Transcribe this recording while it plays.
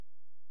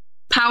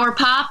power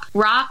pop,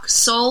 rock,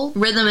 soul,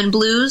 rhythm, and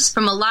blues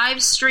from a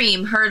live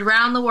stream heard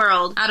round the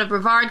world out of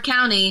Brevard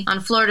County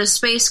on Florida's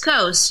Space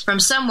Coast from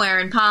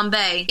somewhere in Palm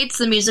Bay. It's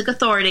the Music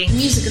Authority.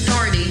 Music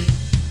Authority.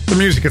 The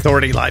Music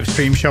Authority live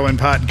stream show and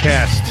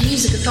podcast. The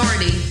Music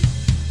Authority.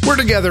 We're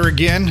together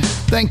again.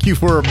 Thank you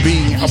for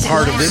being a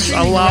part of this,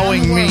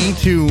 allowing me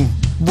to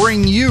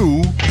bring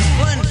you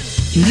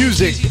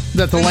music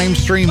that the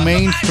lamestream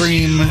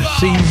mainstream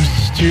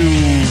seems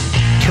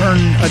to turn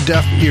a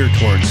deaf ear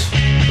towards.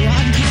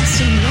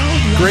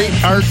 Great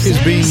art is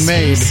being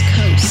made.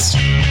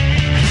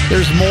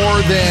 There's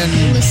more than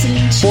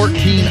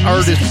 14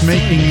 artists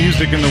making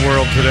music in the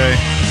world today.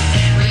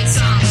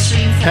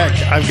 Heck,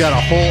 I've got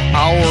a whole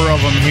hour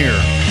of them here.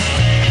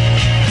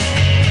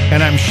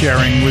 And I'm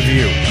sharing with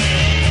you.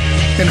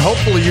 And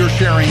hopefully you're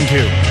sharing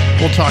too.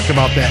 We'll talk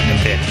about that in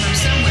a bit.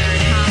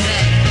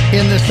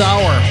 In this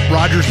hour,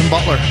 Rogers and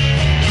Butler,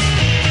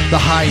 the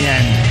high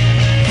end,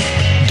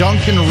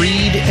 Duncan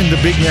Reed and the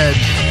Big Heads.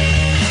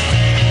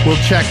 We'll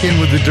check in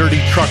with the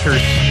Dirty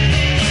Truckers,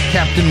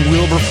 Captain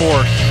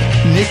Wilberforce,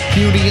 Nick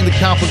Pudy and the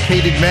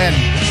Complicated Men.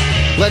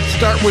 Let's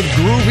start with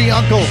Groovy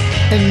Uncle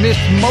and Miss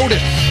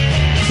Modus.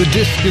 The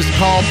disc is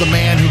called The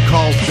Man Who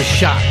Calls the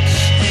Shots.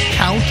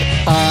 Count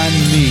on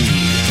me.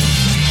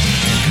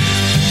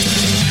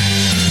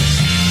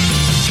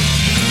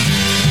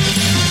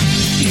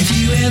 If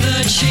you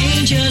ever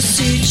change your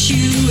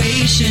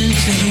situation,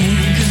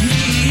 think of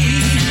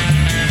me.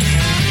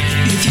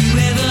 If you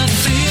ever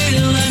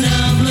feel an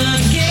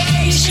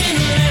obligation,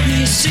 let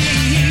me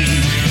see.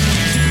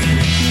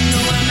 No,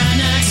 I might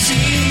not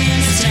seem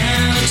as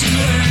down to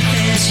earth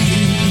as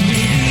you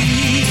may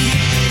be.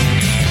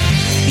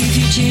 If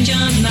you change your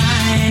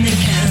mind, then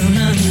count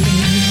on me.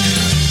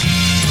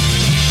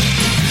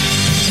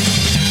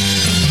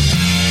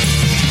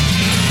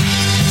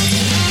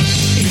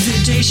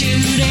 Day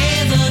should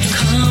ever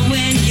come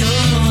when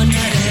you're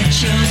not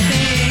at your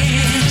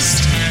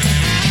best,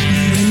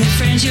 when the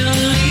friends you're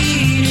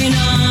leaning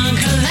on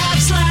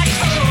collapse like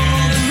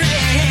all the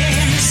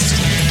rest.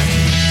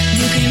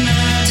 Look in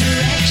my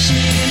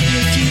direction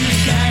if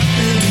you've got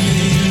the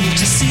will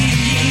to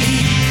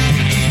see.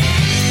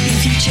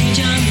 If you change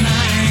your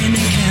mind,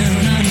 then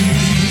count on me.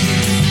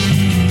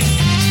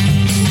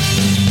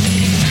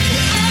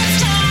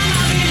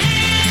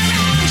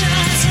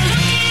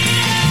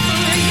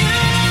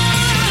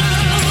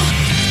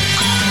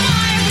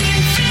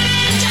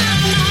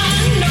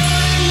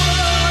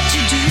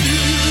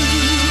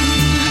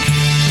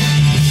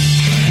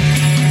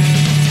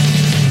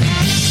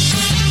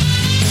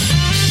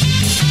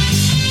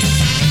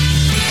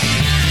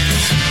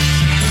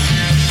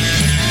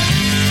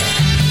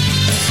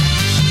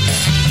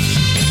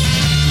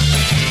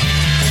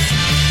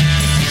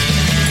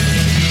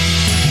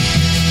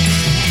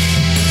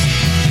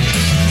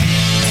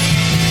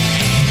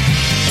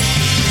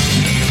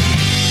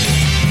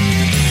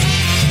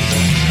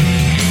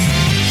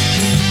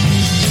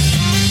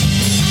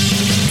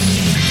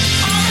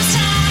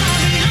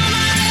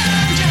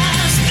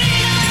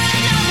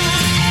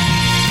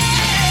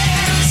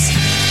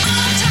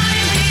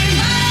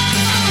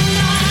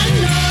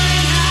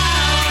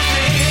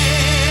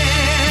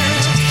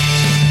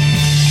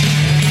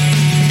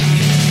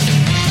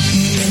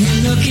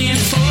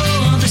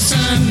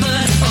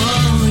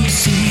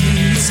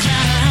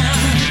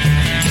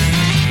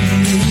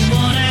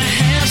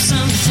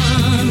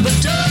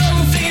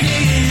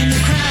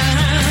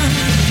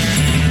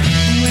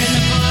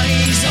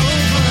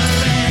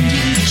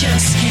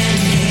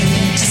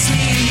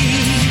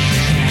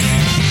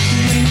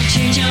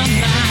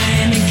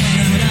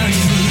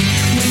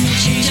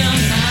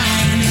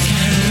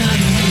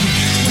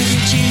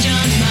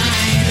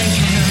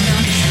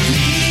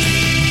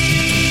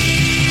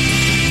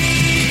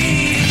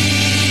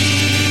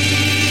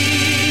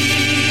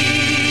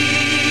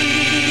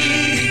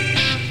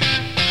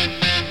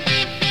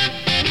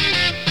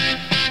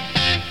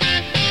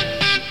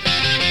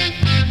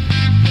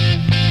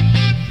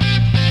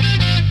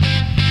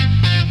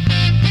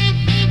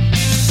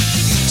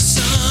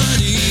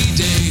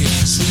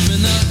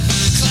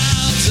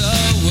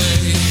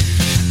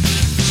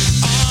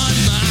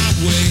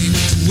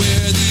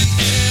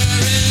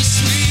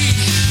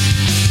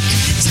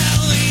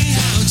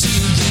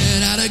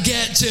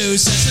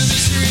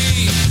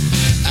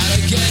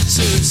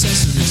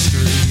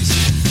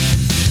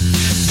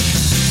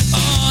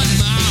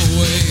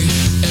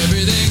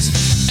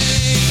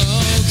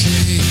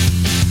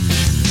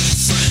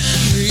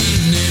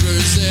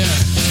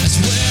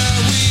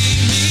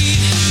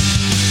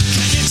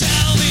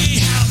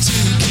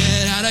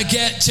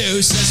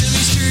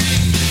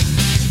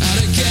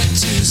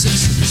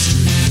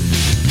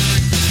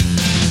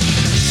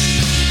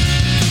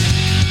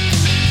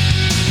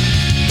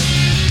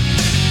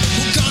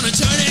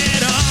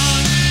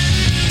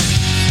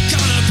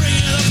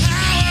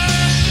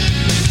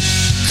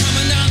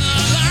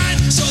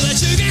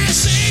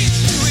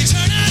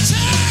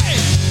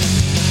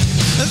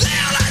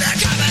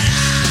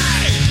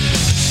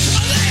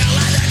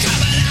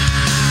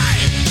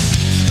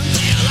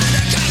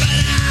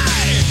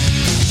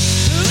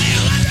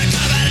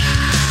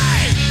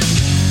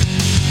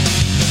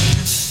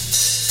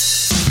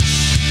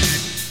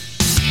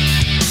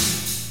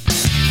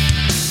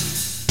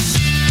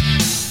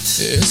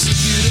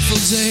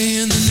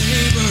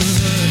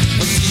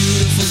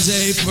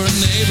 day for a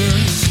neighbor.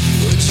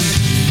 Would you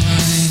be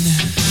mine?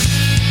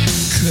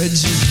 Could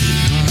you be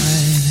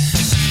mine?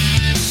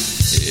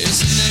 It's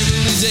a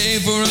neighborly day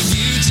for a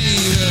beauty,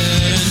 but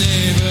a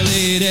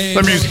neighborly day.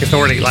 The Music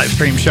Authority live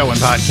stream show and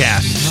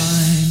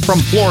podcast from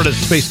Florida's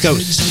Space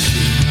Coast.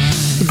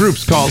 The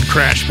group's called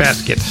Crash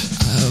Basket.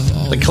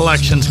 The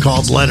collection's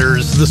called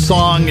Letters. The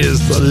song is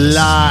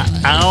La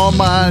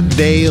Alma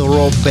de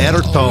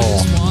Roberto.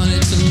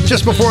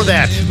 Just before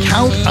that,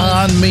 Count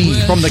on Me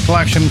from the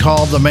collection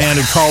called The Man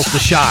Who Calls the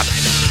Shot.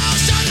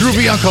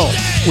 Groovy Uncle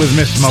with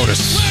Miss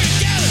Modus.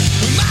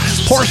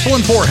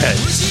 Porcelain Forehead.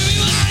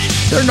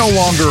 They're no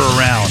longer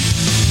around.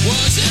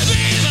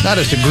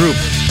 Not as a group,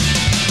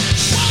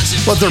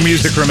 but their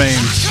music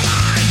remains.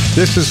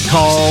 This is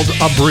called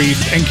A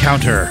Brief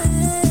Encounter.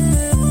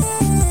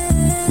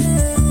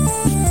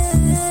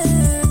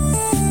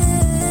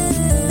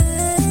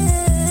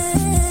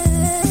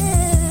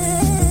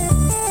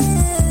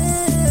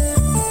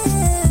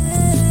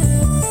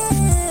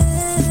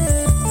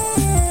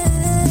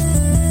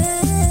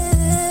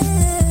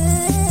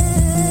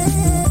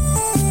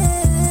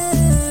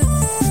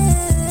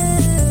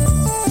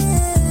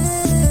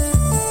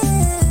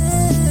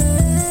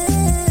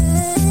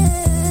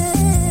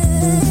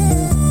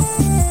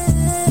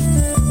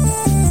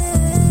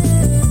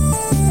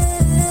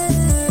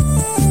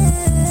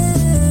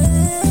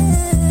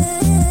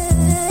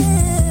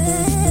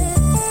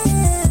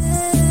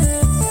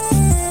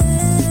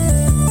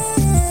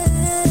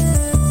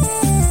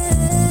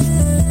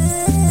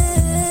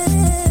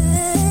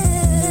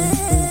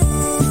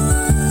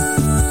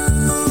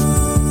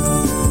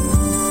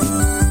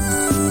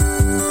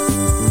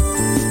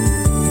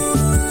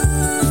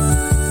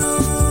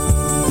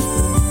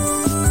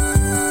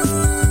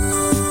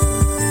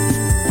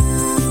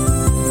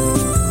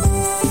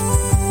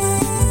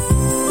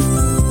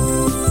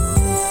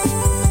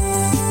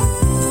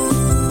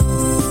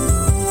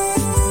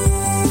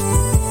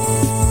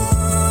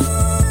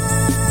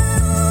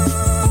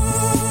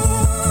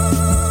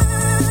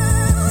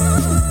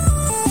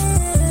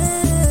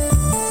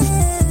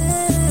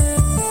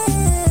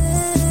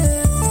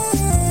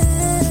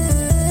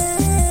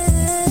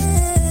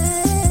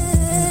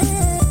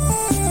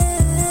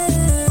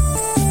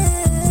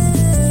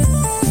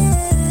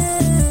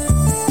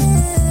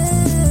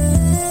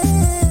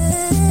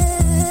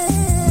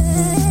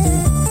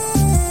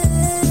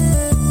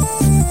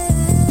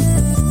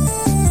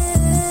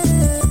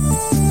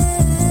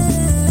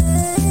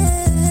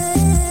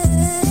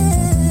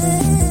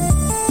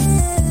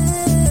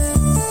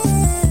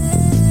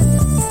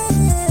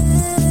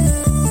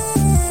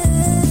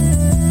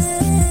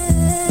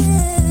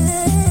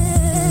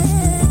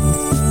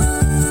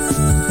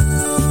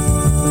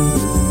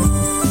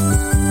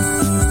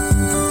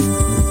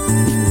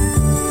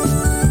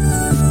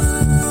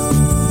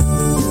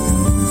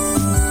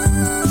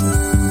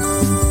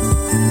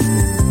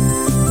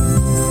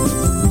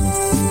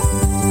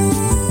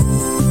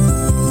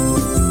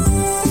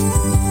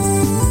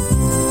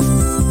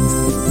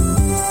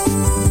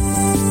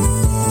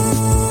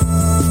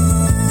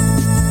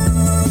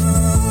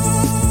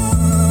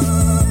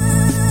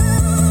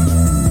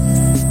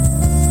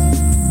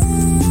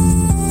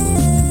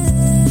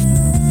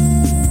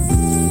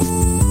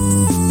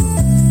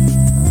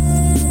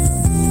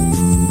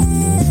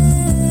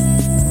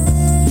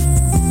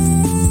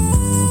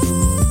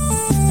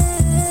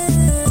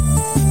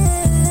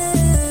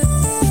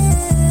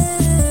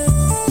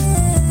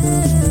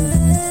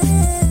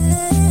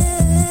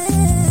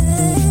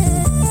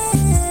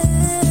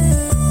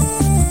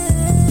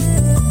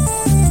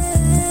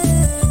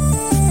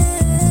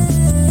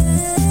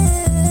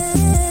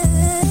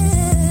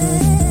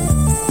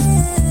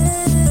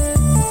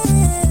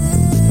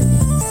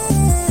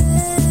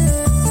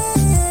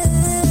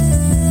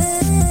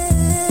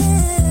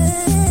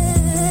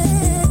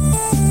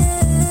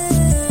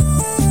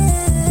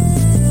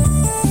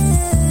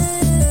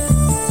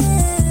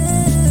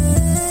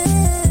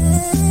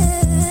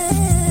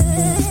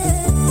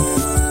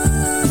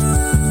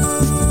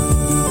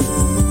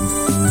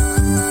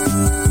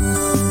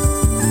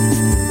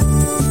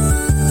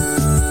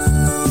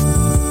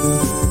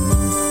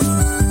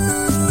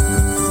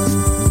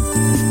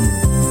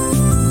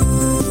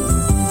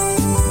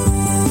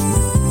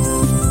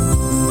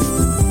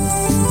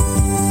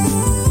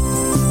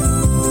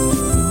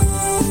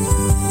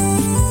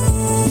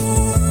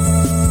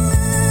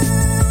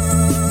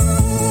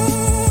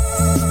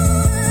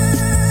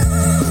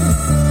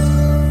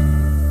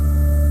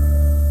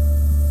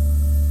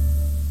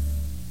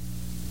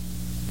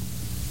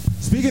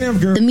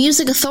 The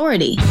Music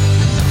Authority.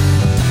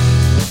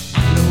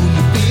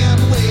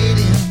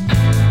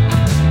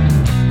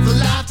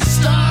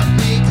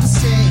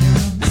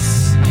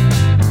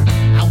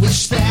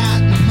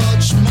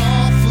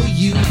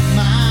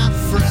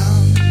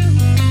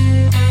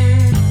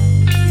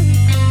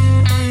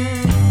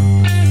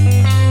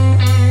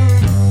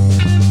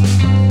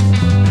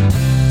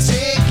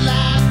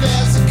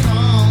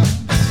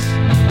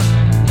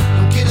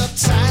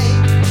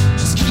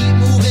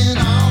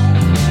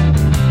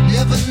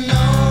 Never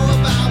know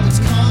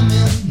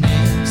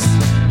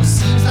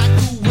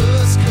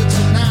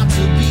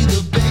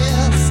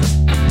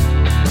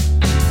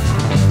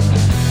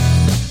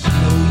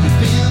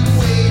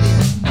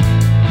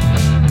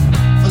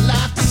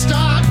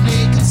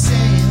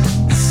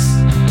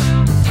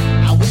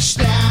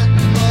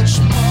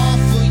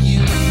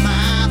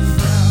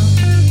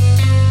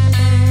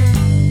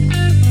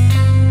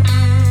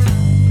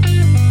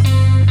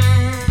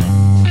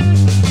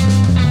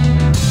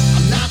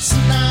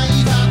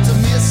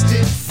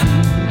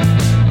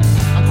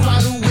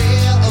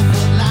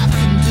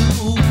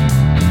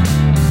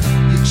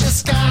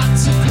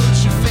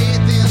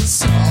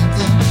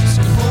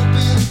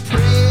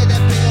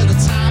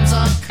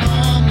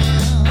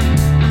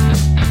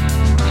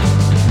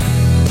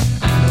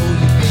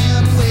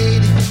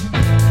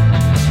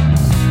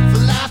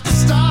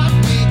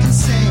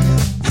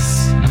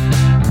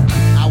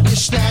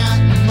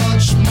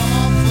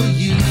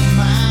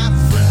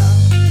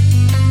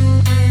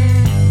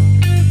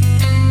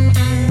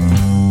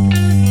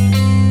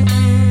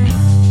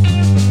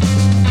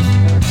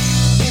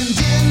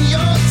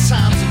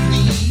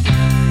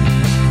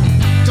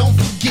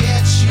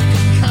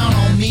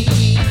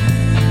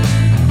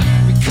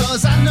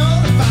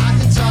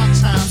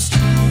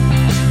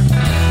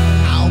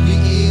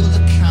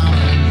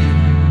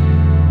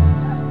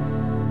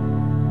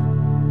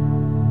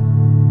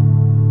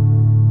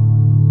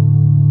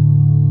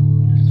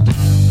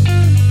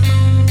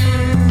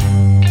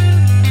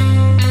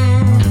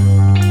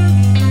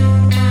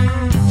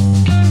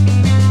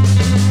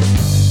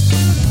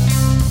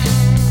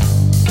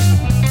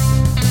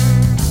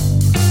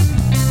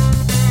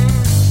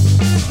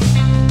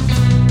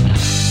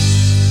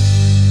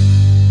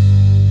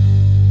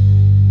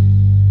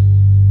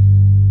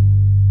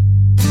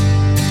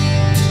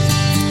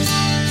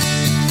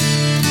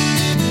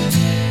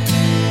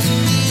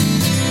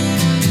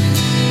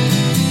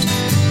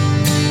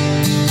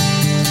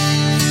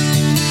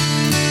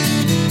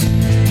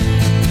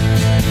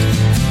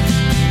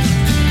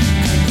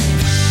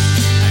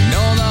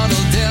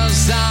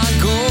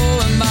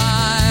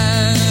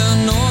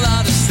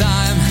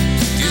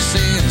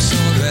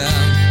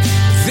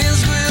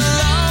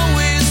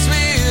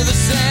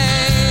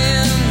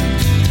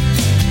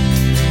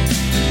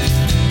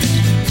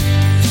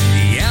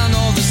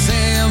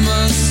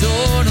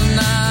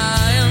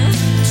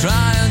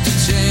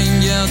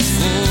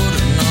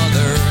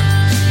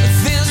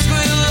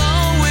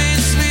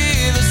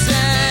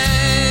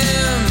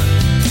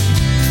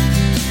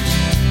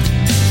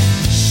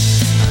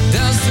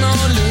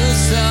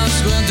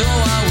us, we'll do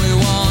what we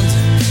want.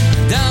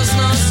 There's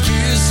no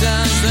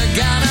excuses, they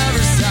can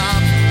never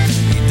stop.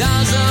 It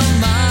doesn't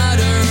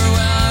matter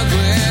where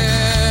we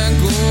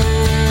go. And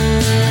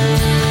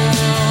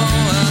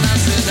I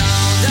say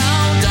down,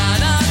 down,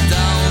 down,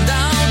 down,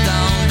 down,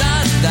 down,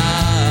 down,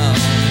 down.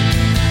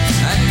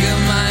 I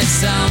give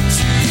myself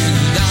to you.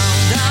 Down,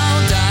 down,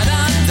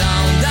 down,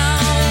 down,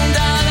 down,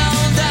 down,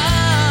 down,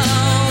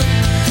 down.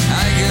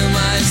 I give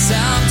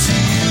myself to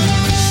you.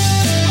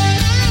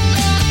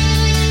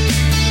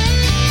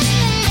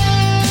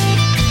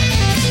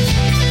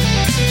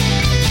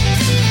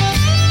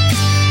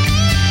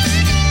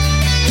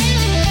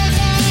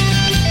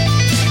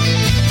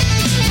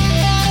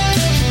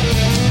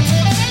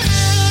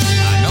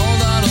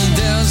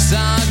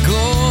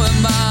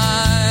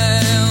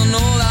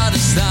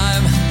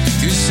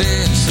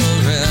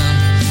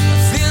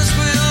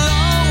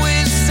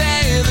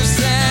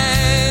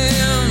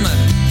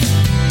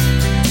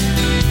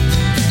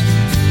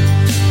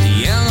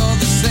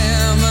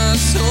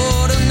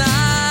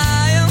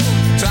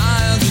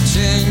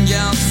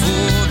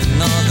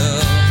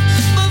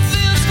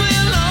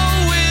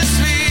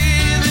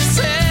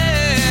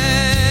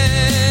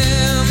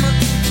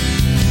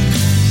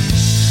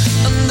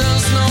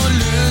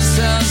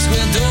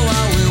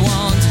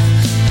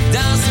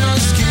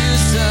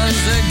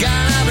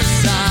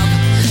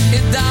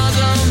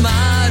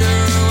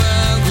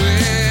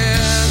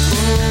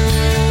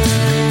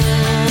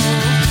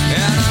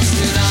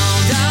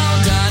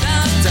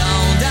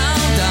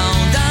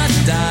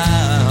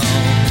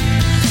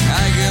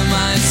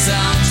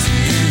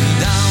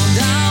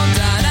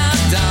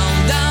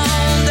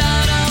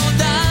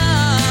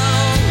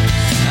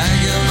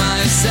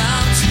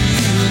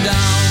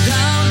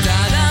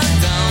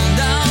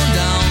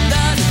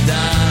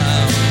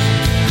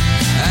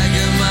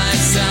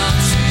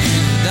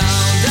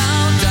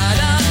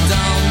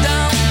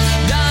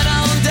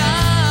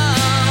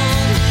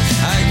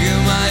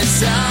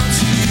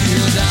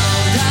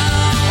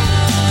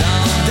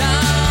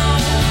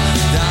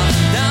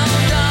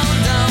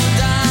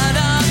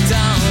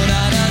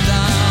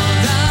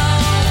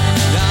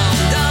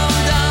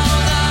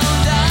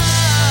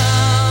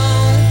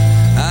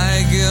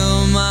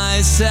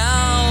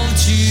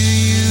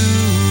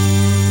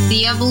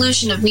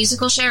 Of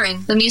musical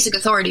sharing, the Music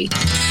Authority.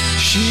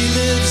 She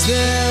lives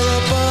there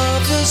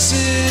above the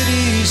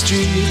city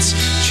streets.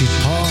 She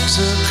parks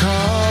her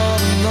car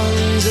and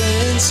runs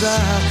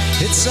inside.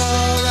 It's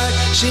alright,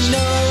 she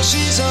knows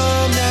she's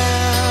home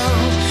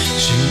now.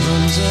 She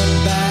runs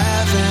her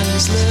bath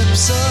and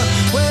slips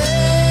away.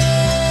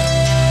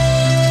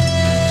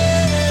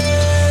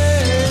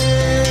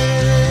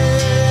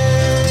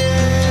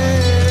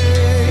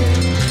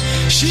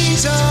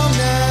 She's home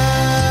now.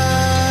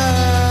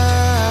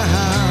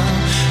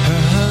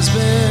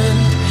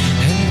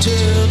 And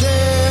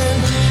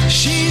children,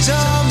 she's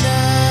home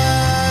now.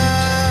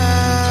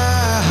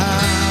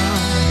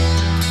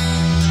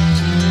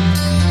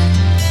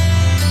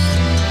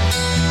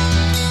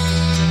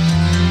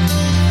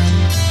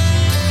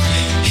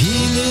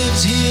 He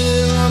lives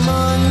here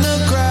among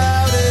the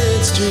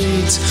crowded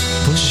streets,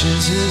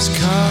 pushes his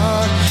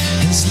car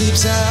and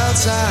sleeps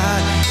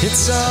outside.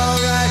 It's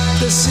alright,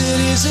 the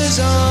city's his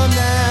home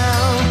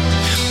now.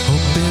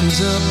 Opens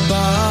a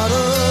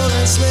bottle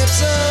and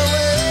slips away.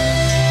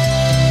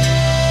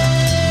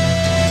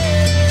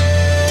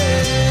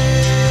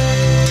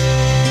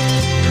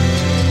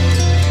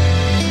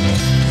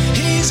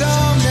 He's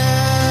home now.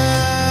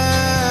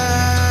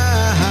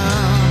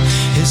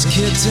 His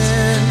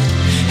kitten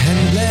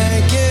and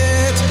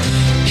blanket.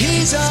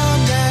 He's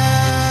home now.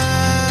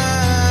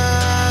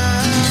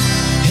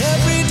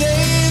 Every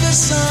day the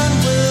sun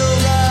will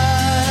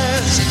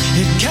rise.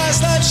 It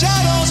casts that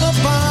shadows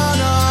upon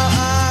our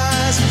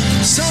eyes.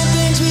 Some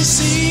things we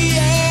see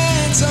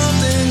and some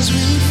things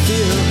we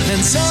feel,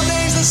 and some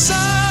things the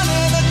sun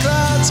and the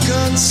clouds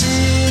conceal.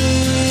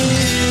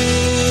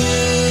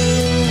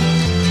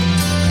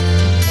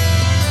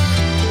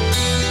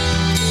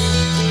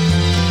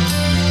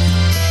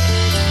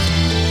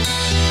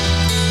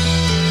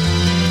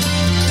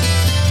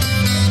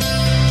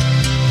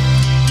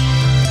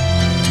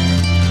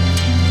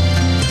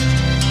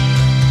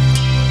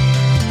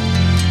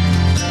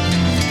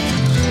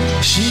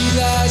 She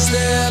lies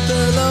there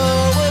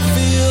below a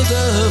field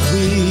of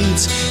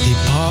weeds. He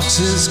parks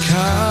his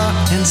car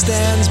and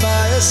stands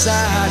by her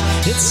side.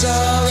 It's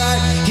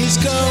alright, he's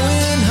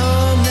going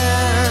home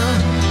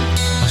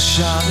now. A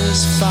shot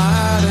is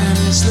fired and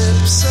he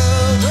slips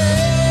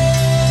away.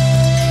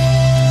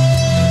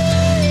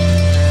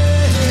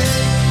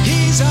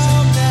 He's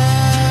home now.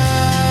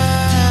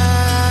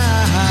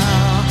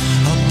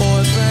 A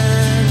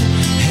boyfriend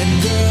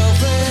and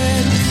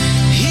girlfriend.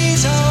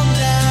 He's home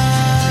now.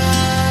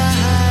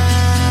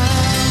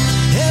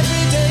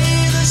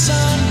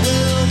 Sun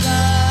will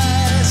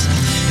rise.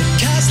 It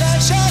casts that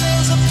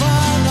shadows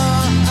upon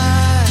our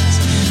eyes.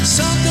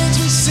 Some things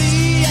we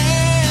see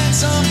and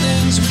some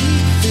things we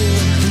feel,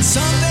 and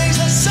some things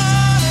the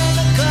sun and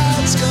the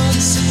clouds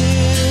conceal.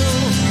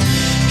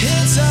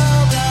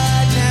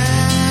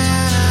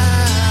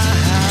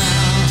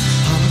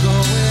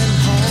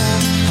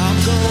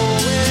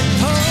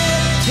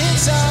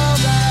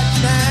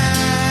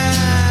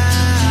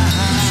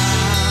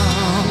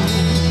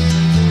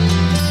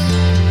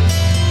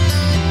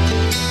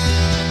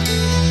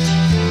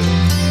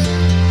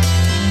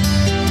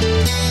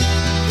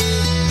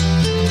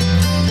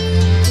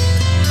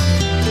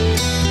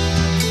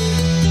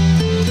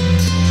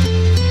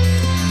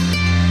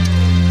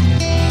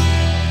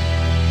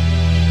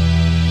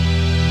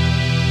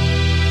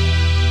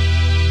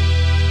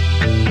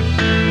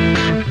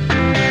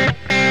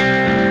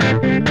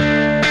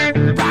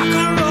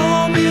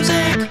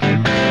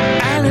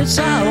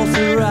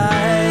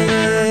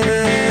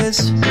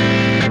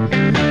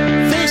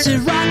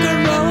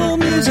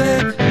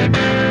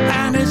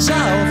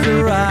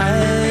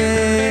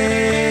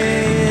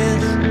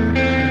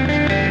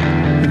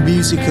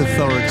 Music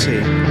Authority,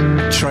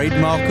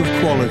 trademark of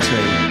quality.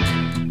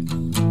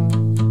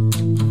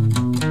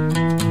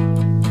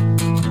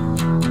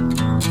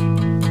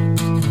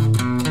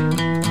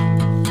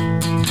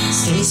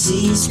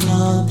 Stacy's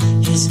mom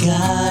has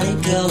got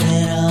it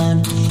going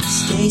on.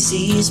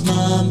 Stacy's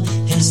mom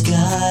has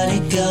got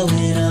it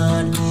going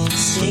on.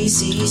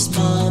 Stacy's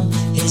mom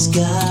has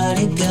got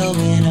it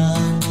going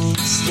on.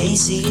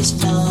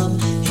 Stacy's mom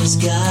has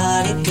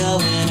got it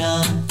going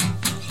on.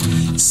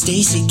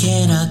 Stacy,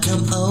 can I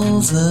come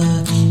over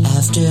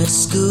after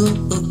school?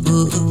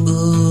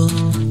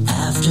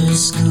 After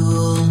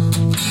school,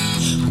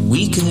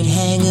 we could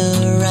hang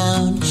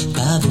around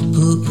by the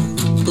pool.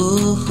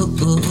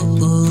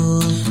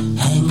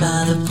 Hang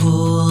by the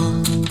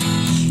pool.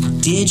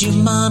 Did your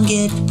mom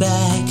get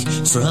back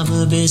from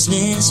her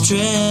business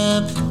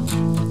trip?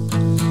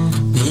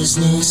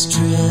 Business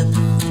trip.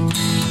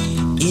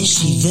 Is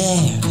she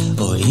there,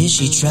 or is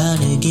she trying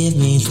to give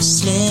me the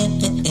slip?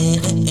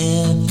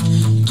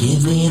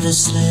 Give me the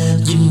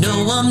slip. You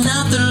know I'm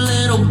not the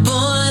little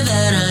boy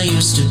that I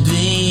used to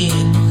be.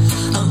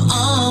 I'm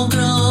all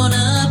grown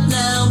up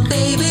now,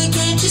 baby,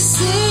 can't you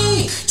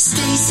see?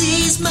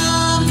 Stacy's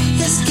mom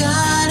has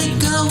got it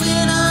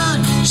going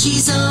on.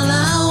 She's all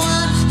I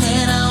want,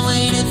 and I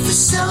waited for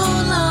so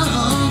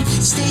long.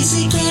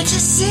 Stacy, can't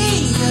you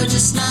see? You're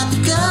just not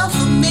the girl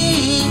for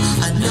me.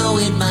 I know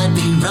it might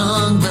be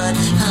wrong, but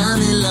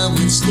I'm in love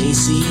with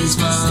Stacy's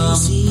mom.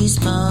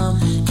 Stacy's mom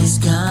has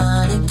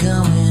got it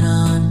going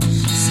on.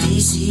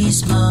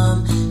 Stacy's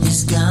mom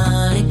has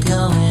got it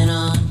going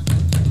on.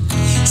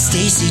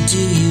 Stacy, do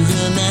you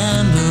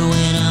remember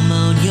when I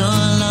mowed your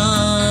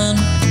lawn?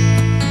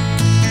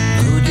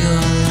 Mowed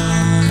your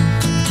lawn.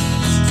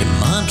 Your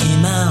mom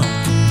came out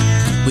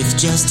with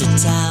just a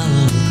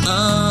towel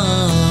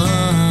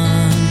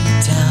on.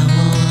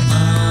 Towel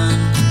on.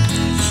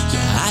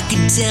 Yeah, I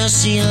could tell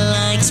she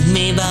liked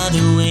me by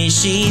the way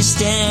she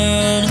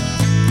stared.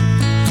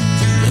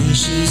 The way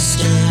she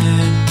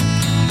stared.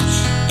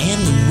 And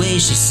the way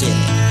she said,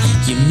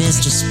 you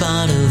missed a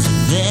spot over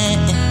there.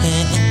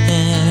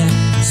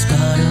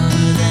 Spot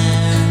over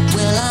there.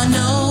 Well, I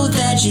know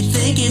that you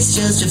think it's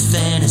just a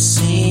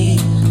fantasy,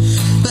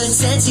 but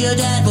since your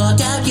dad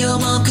walked out, your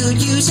mom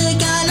could use a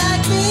guy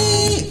like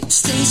me.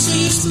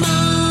 Stacy's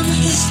mom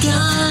has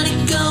got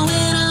it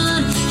going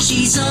on.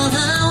 She's all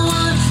I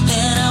want,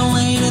 and I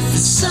waited for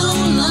so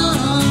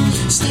long.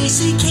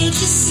 Stacy, can't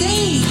you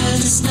see? You're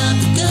just not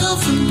the girl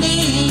for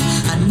me.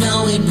 I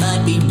know it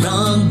might be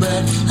wrong,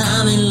 but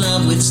I'm in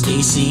love with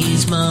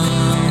Stacy's mom.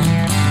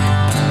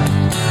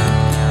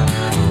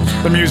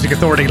 The Music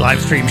Authority live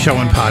stream show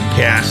and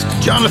podcast.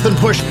 Jonathan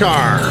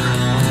Pushkar.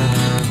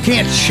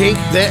 Can't Shake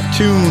That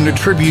Tune, a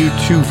tribute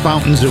to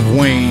Fountains of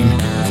Wayne,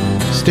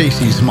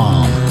 Stacy's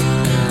mom.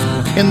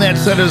 In that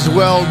set as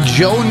well,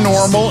 Joe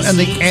Normal and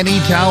the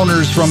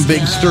Anytowners from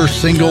Big Stir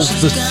Singles,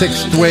 The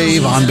Sixth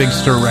Wave on Big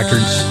Stir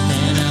Records.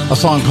 A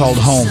song called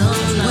Home.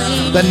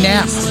 The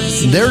Nap,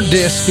 their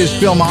disc is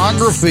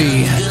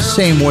Filmography,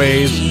 Same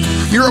Wave.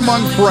 You're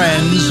Among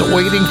Friends,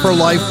 Waiting for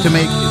Life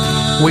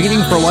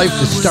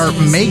to Start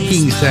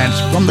Making Sense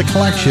from the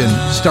collection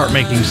Start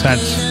Making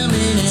Sense.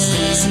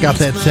 Got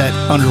that set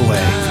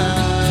underway.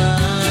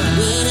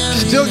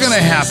 Still gonna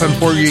happen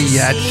for you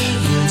yet.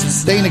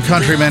 Dana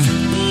Countryman,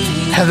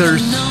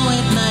 Heathers,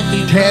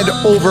 Ted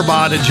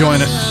Overbaugh to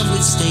join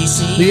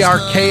us. The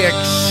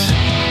Archaics.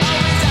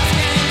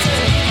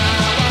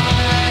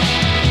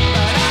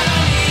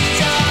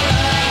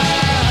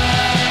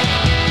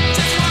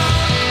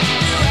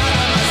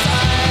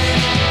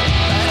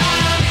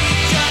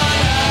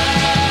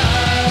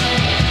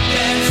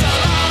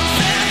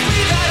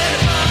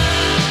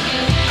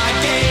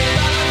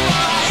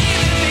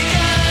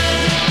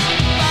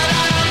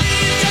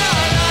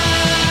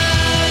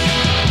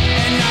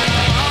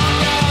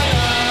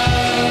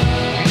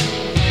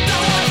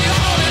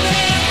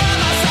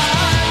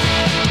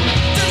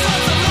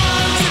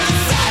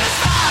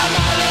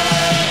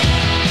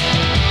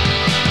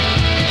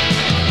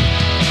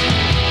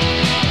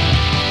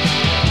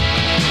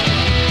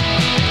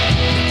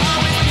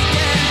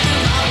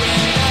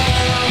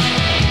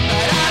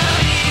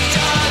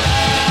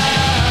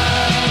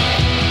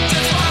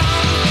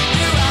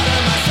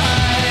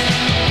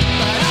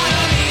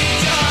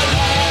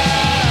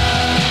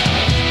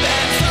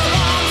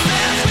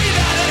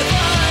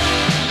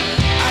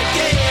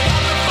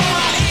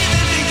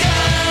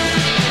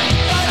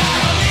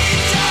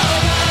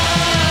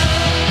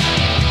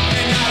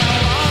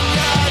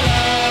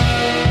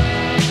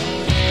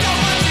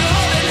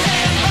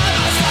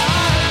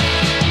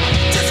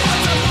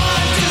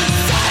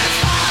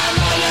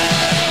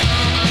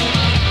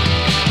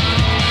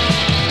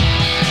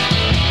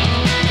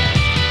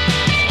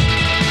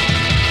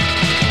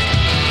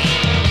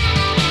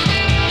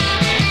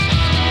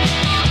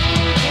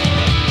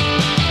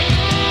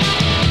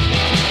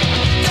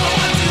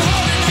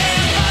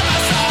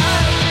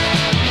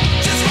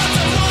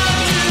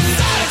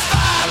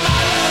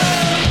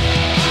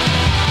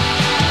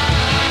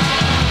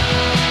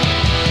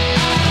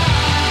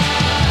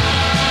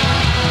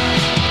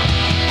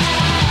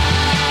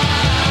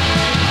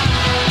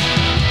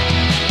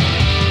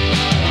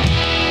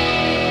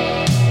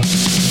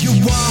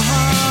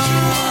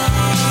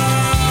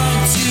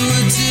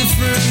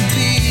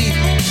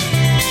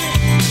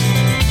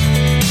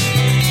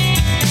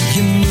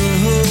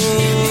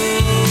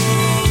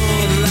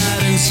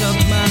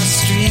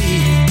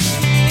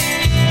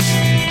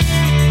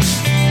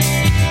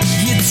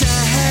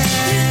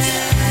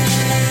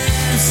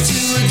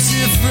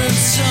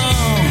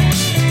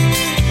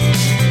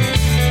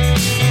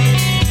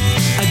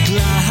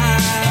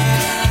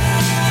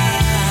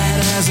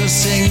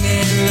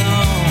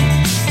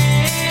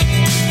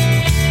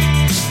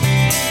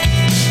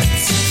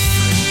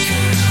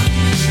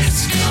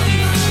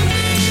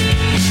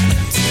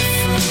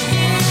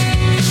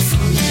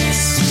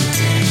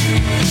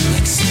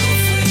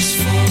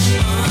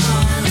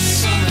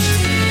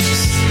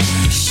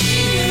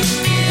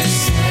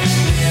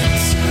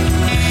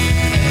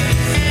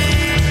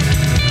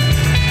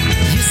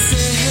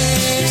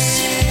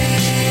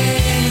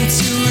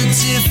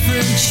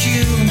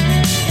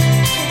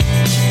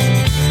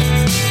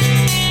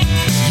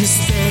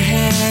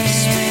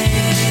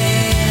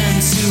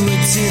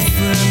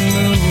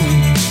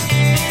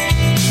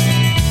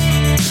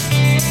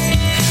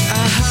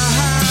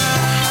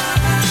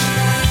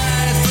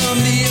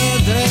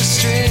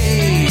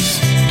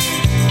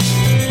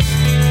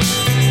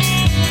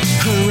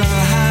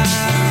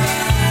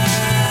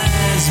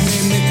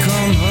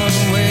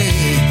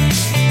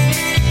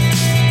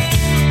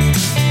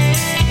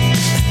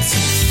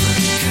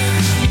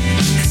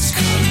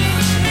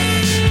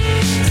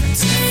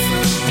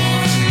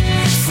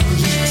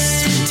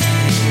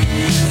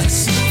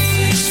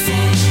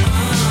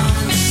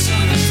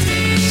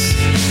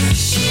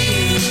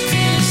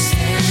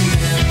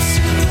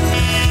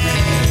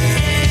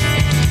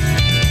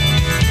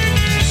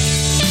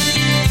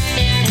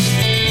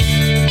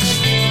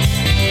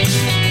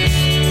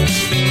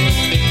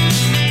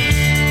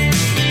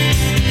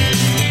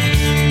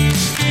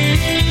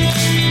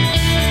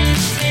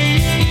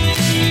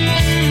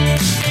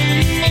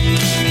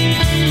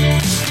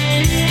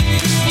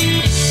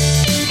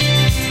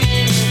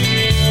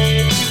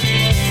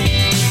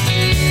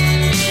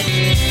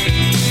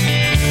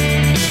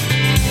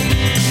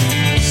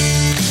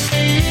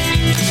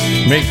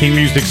 Making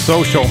music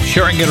social,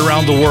 sharing it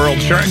around the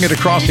world, sharing it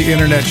across the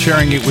internet,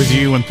 sharing it with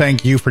you, and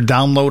thank you for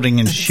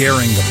downloading and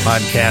sharing the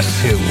podcast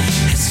too.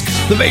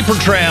 The Vapor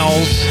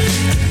Trails,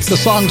 the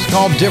song's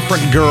called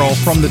Different Girl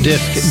from the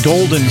disc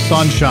Golden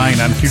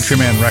Sunshine on Future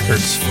Man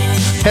Records.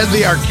 Had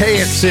the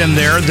Archaics in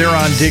there, they're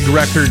on Dig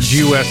Records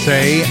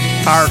USA,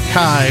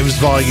 Archives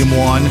Volume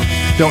 1,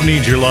 Don't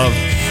Need Your Love.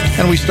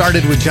 And we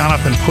started with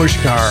Jonathan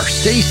Pushkar,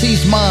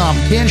 Stacy's Mom,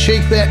 Can't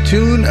Shake That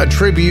Tune, a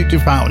tribute to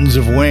Fountains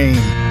of Wayne.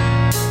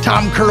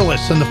 Tom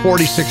Curlis and the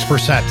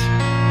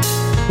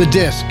 46%. The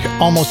disc,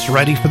 Almost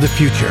Ready for the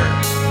Future.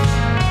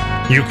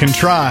 You can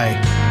try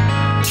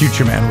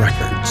Future Man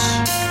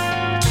Records.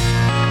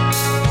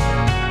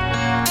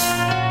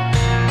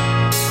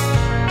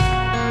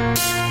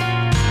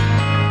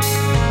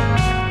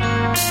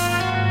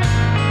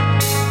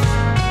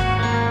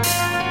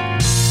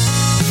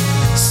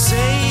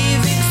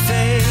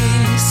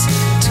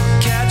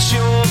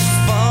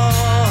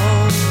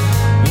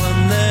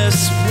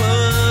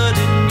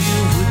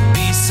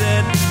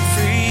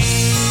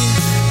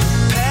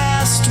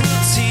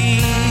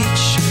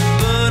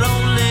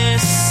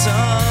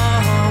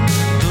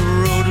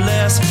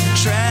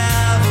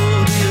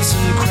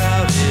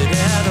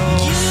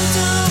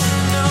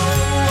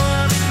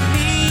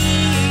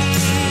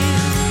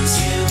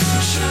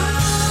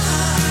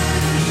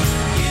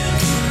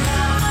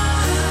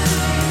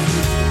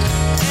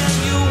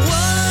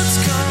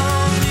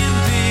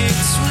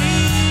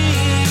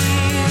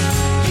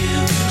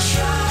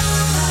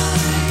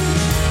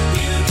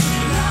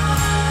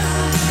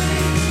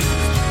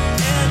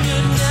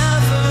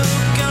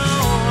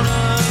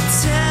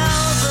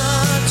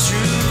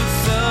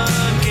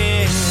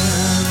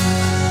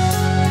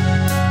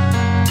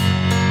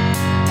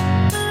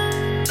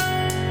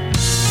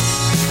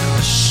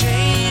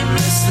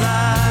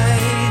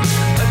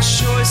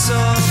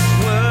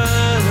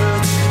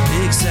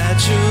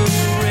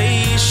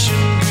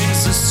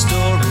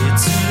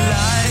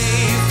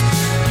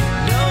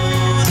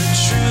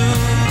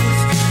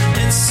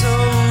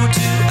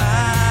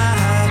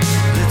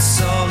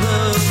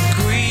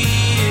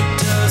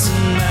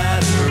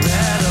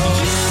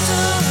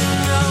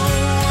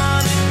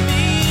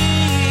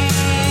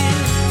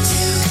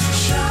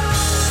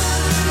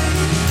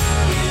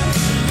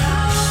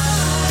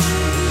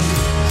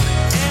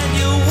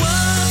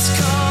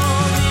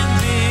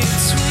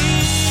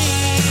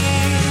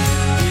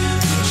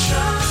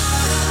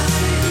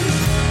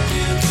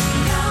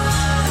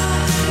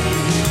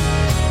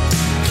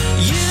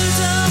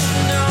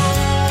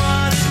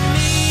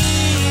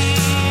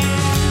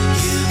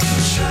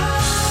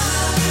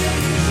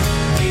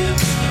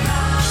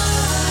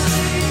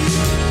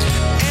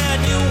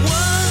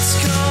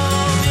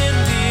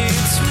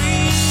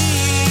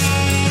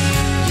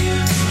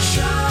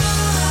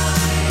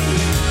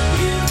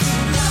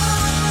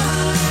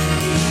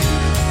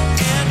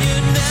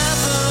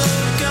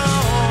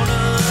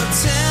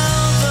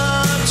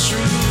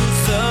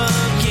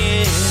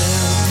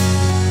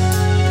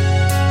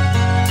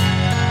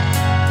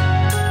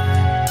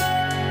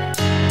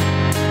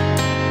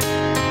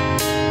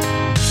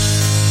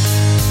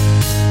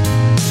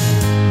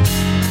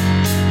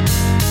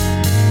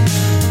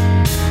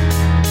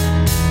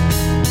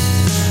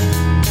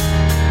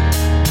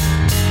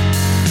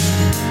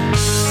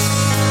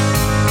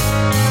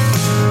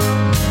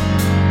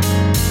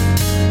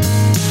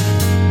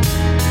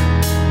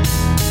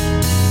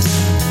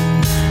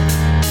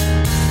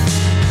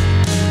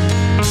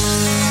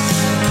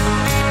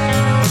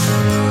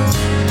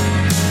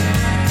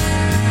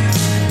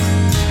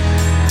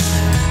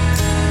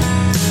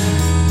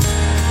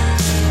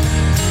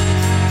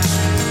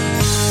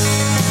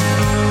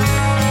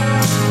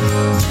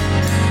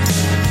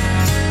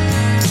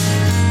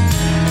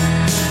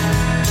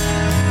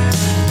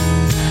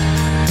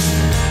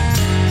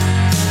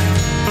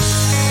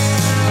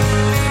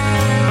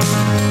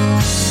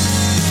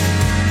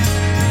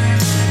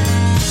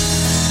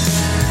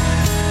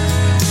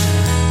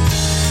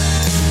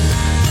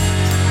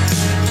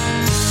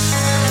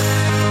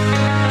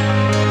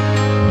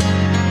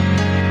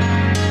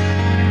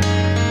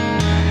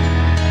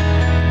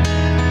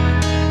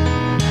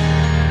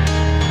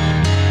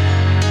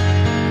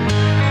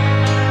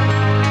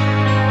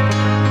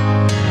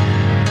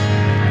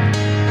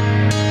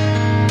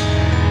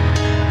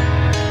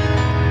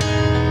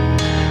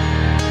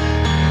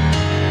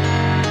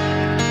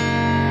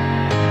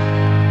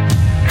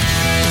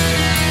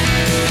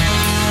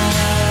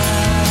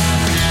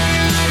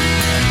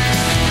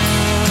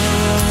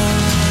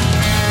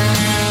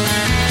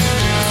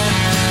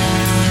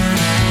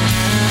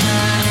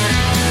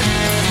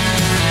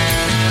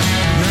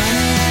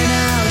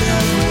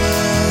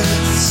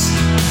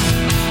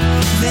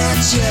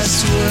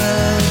 just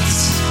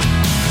words.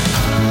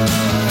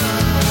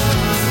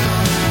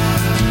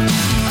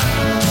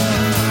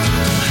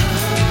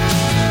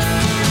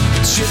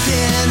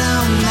 Tripping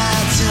on my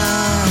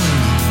tongue,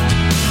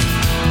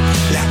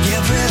 like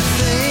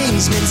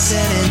everything's been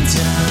said and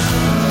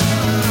done.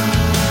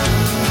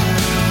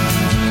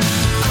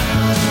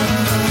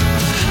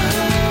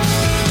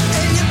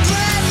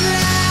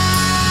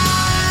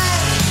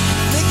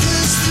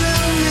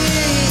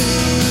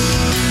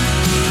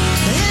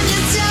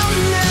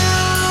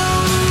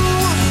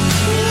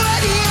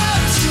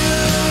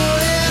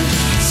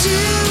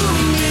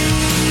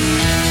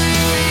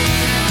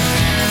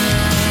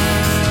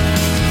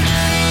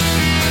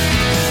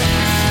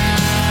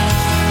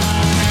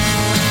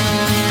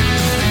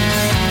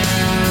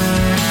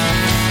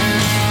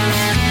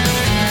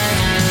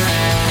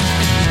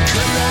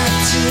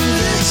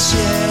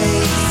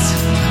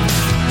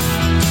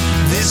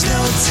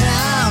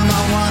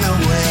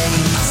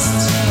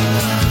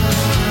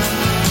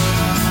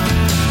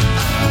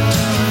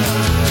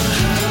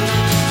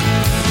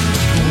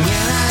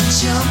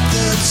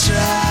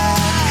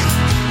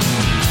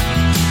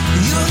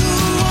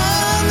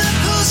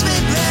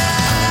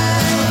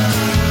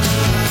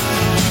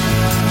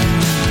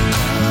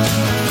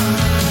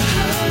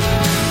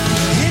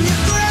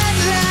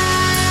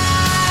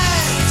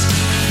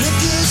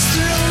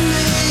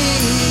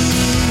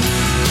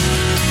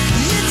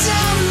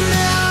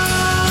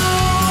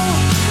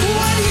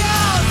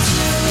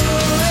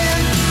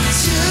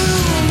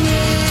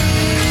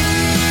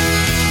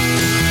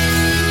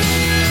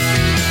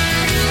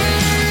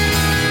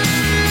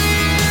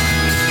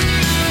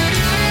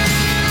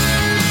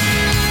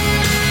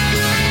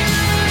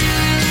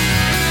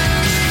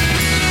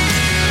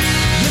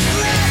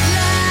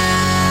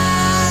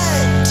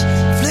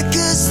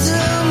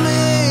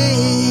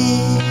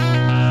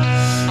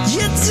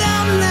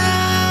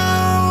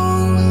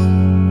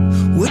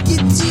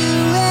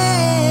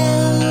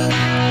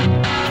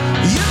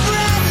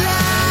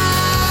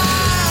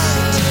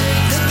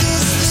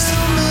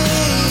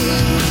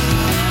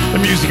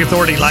 Music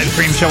Authority live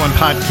stream show and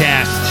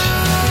podcast.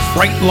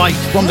 Bright Light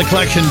from the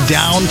collection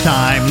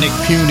Downtime, Nick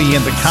Puny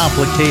and the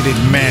Complicated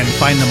Men.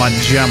 Find them on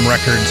Gem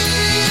Records.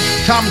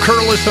 Tom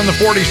Curlis on the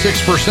 46%.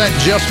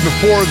 Just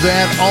before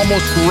that,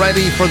 Almost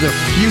Ready for the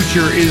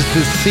Future is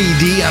the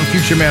CD on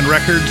Future Man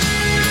Records.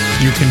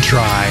 You Can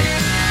Try.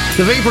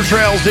 The Vapor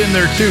Trail's in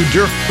there too.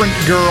 Different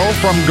Girl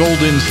from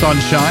Golden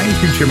Sunshine,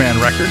 Future Man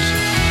Records.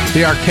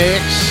 The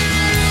Archaics,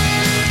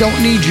 Don't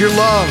Need Your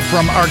Love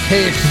from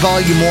Archaics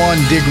Volume 1,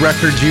 Dig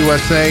Records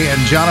USA, and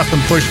Jonathan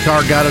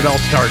Pushkar got it all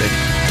started.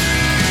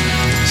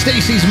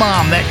 Stacy's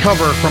Mom, that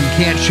cover from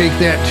Can't Shake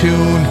That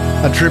Tune,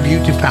 a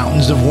tribute to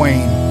Fountains of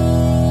Wayne.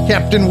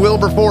 Captain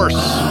Wilberforce,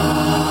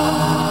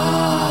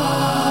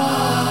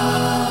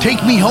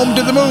 Take Me Home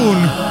to the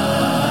Moon.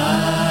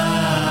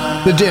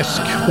 The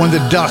disc, When the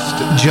Dust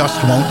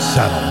Just Won't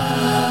Settle.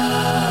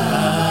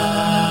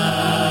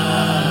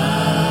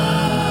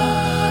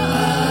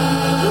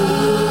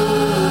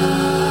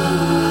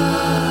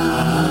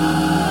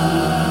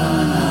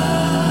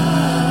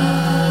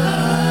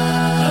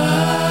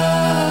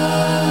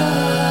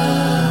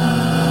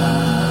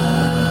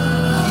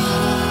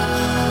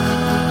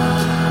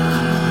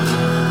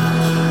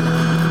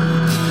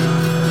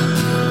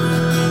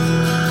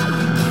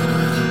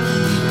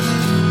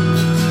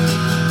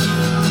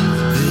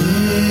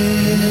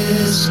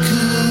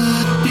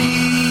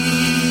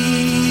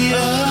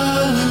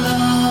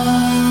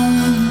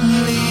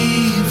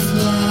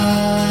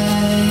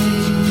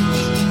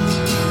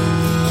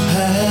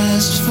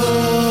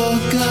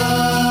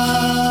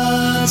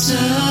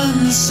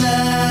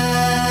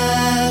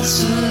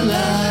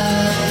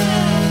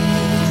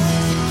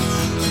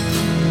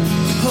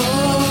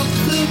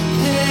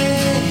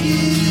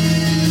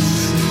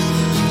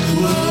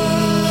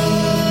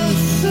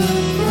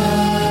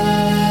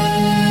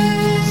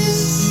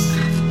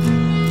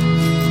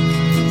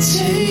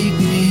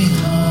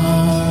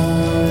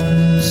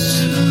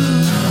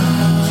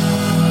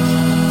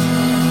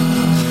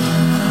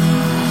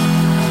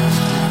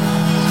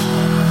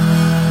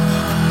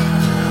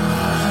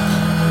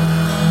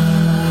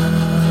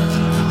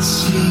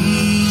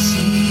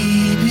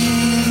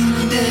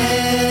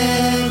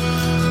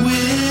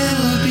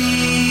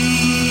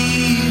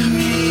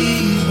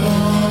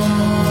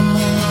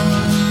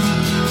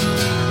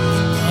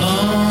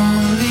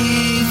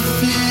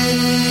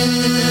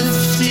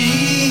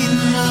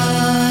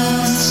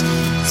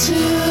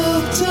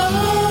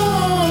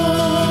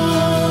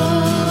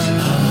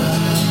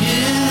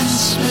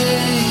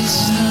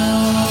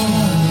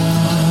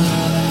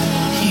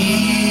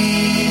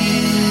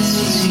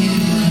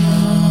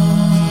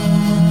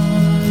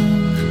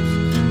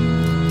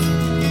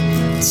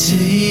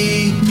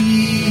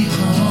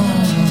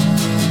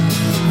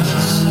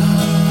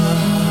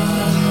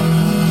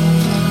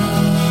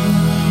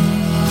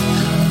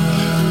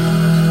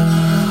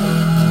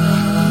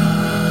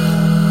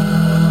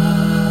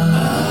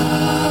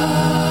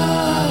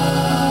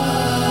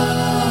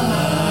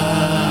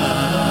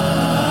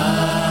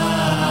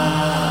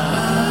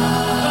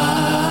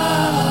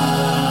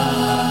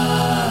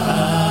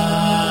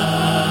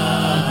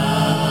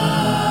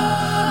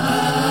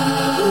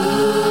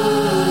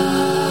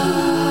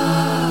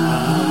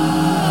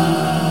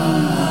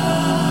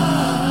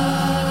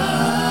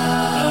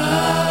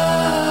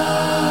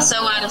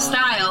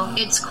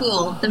 It's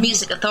cool. The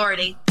Music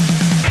Authority.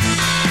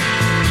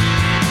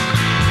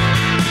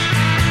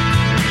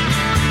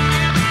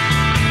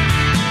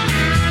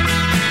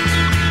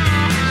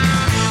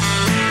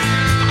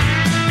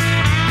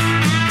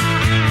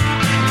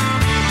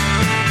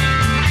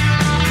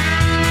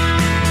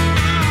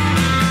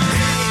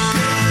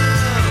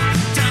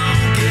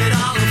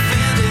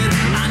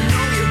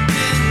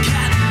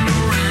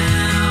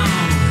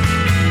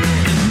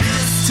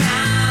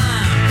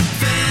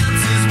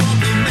 Fences won't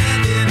be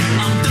mended.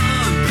 I'm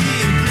done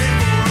being played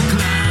for a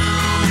clown.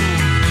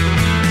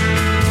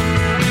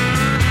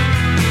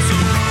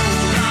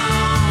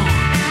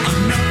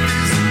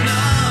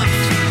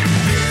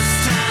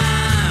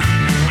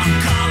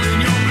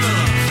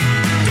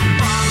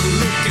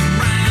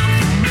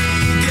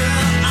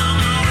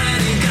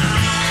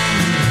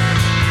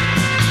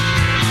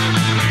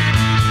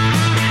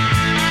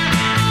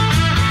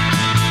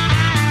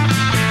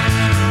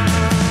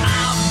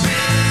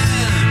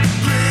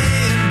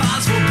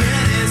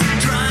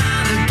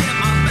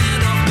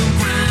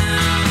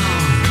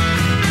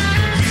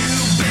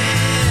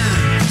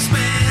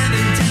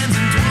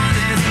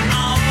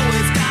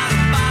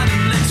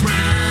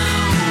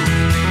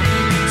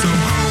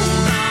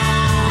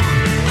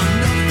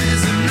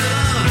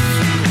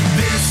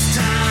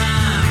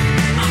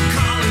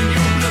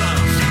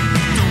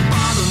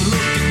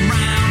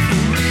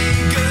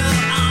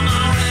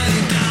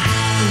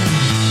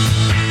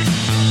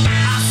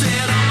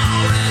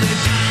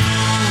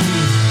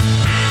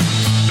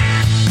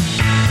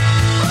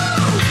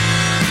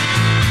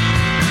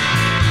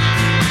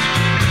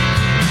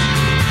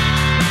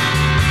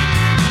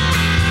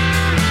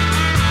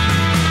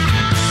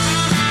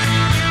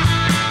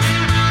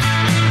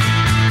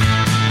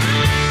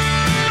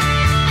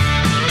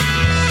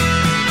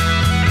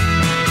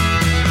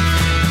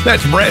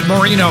 That's Brad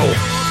Marino.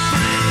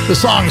 The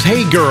song's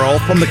Hey Girl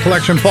from the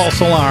collection False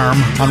Alarm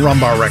on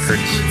Rumbar Records.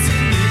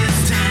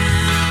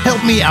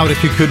 Help me out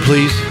if you could,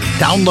 please.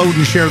 Download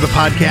and share the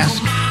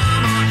podcast.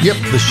 Yep,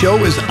 the show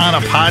is on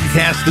a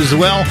podcast as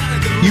well.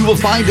 You will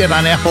find it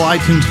on Apple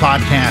iTunes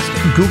Podcast,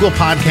 Google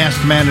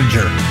Podcast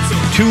Manager,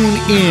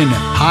 TuneIn,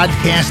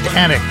 Podcast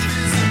Addict,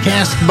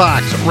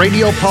 CastBox,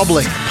 Radio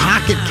Public,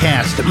 Pocket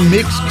Cast,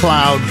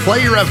 Mixcloud,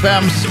 Player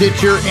FM,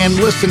 Stitcher, and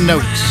Listen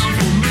Notes.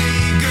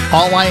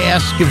 All I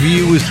ask of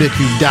you is that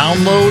you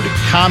download,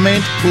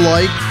 comment,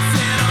 like,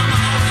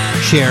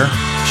 share,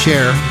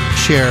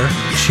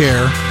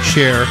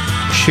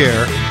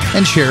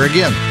 and share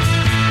again.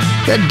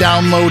 Then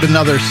download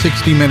another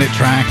 60-minute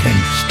track and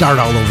start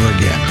all over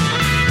again.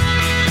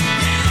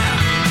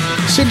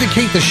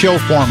 Syndicate the show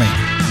for me.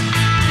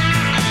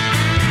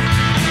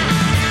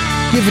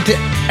 Give it to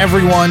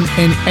everyone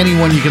and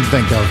anyone you can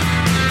think of.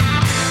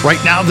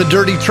 Right now, the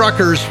Dirty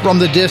Truckers from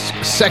the disc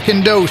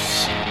Second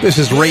Dose. This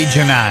is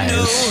Raging Eyes.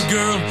 No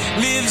girl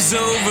lives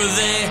over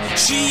there.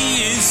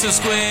 She is so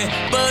square,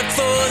 but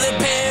for the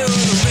pair of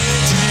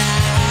raging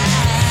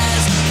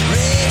eyes,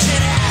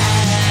 raging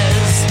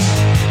eyes.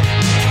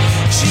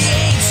 She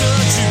ain't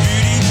such a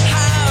beauty,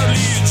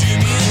 hardly a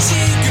Jimmy, and she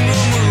can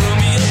run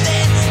me up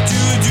there to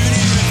a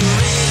duty with the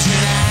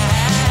raging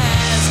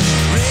eyes,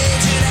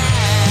 raging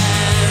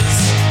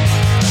eyes.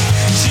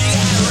 She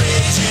got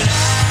raging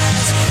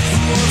eyes. Who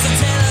wants to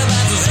tell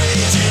about those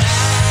raging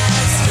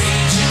eyes,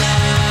 raging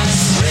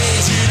eyes,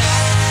 raging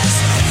eyes?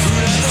 Who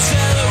let the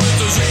fella with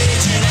those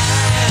raging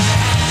eyes?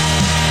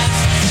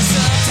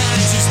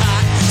 Sometimes she's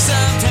hot,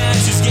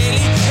 sometimes she's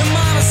gaily, and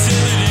mama said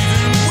that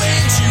even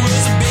when she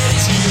was a baby,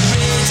 she had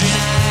raging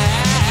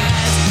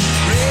eyes,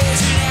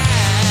 raging eyes.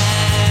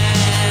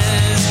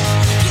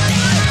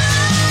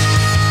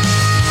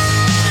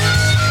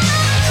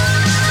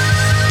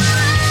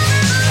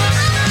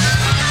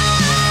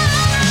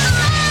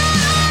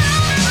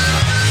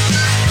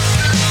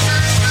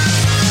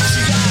 She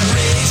got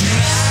raging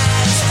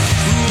eyes.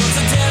 Who wants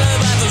to tell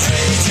about those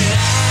raging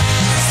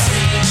eyes,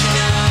 raging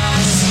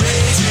eyes,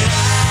 raging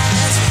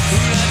eyes? Who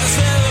let the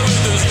fella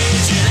with those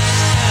raging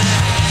eyes?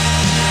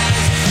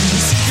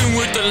 Sticking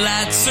with the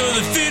lights, so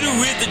they fit her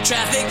with the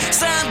traffic.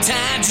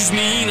 Sometimes she's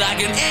mean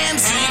like an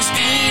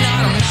M16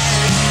 automatic.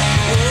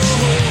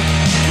 Oh,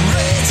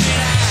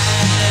 raging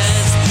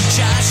eyes.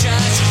 Shy, shy,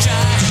 shy,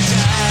 shy,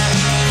 shy.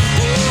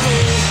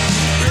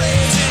 Oh,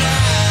 raging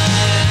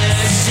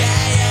eyes.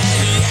 Yeah,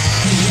 yeah,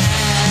 yeah,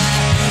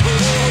 yeah. Oh,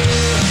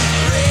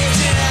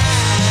 raging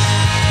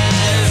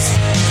eyes.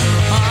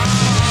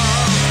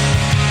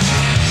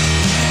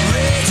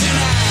 Raging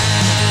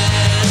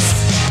eyes.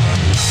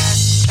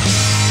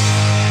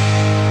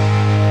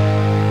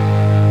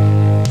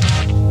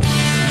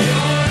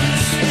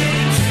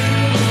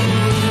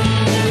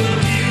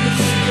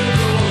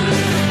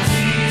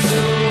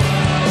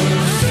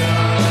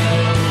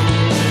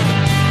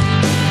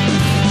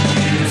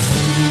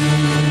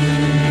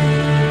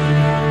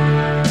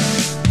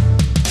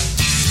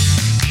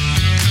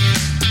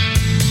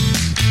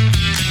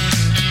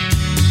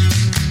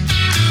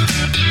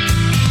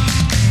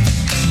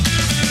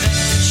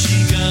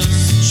 She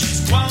goes,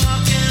 she's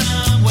walking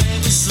away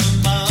with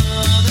some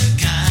other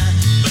guy,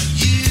 but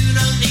you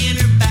don't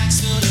need her back,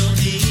 so don't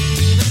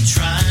even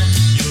try.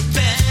 You're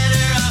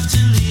better off to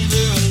leave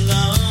her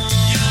alone.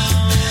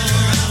 You're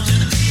better off to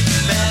leave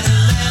her. Better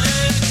let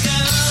her go,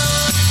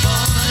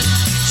 boy.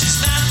 She's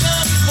not the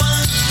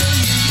one for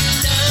you, you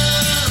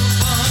know,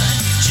 boy.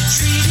 She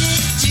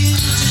treated you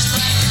just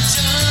like a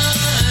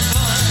toy,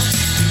 boy.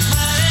 You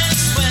might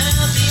as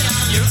well be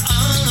on your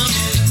own.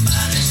 You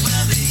might as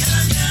well be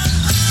on your own.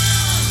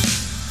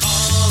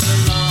 All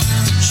along,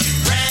 she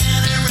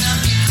ran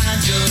around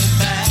behind your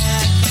back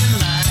and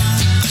lied.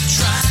 I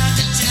tried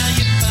to tell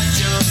you, but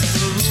your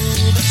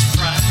foolish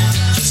pride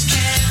just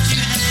kept you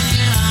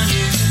hanging on.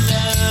 You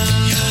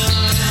know you're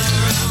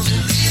better off to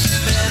leave her.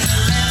 Better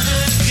let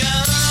her go,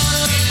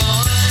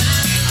 boy. I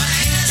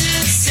hate to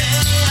say I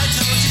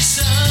told you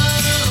so,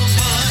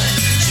 boy.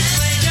 She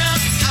played your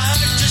part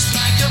just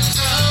like a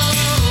pro,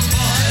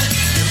 boy.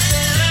 You're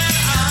better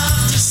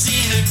off to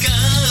see her go.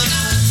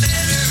 You're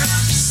better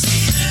off to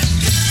see her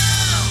go.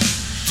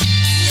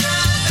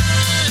 You're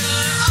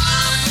better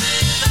off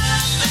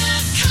without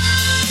that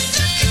kind of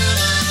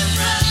girl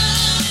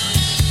around.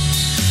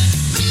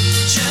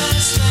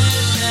 Just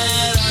let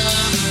that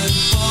other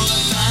boy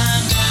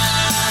find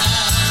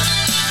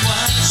out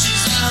what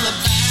she's all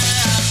about.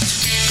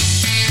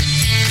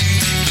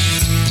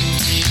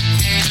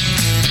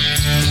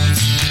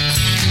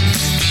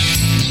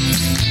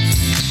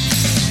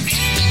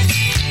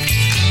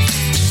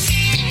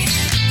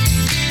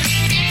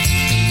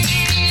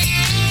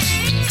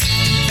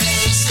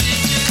 Say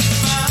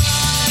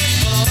goodbye,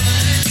 boy.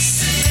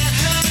 Say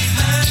her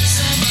hurt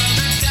some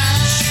other guy,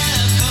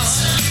 boy.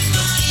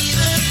 Don't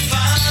even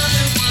bother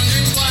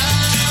wondering why,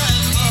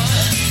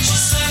 boy. She's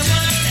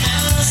someone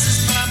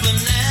else's problem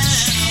now.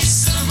 She's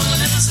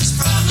someone else's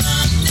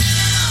problem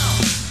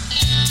now.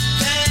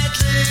 That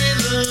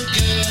little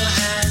girl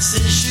has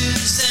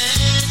issues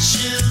and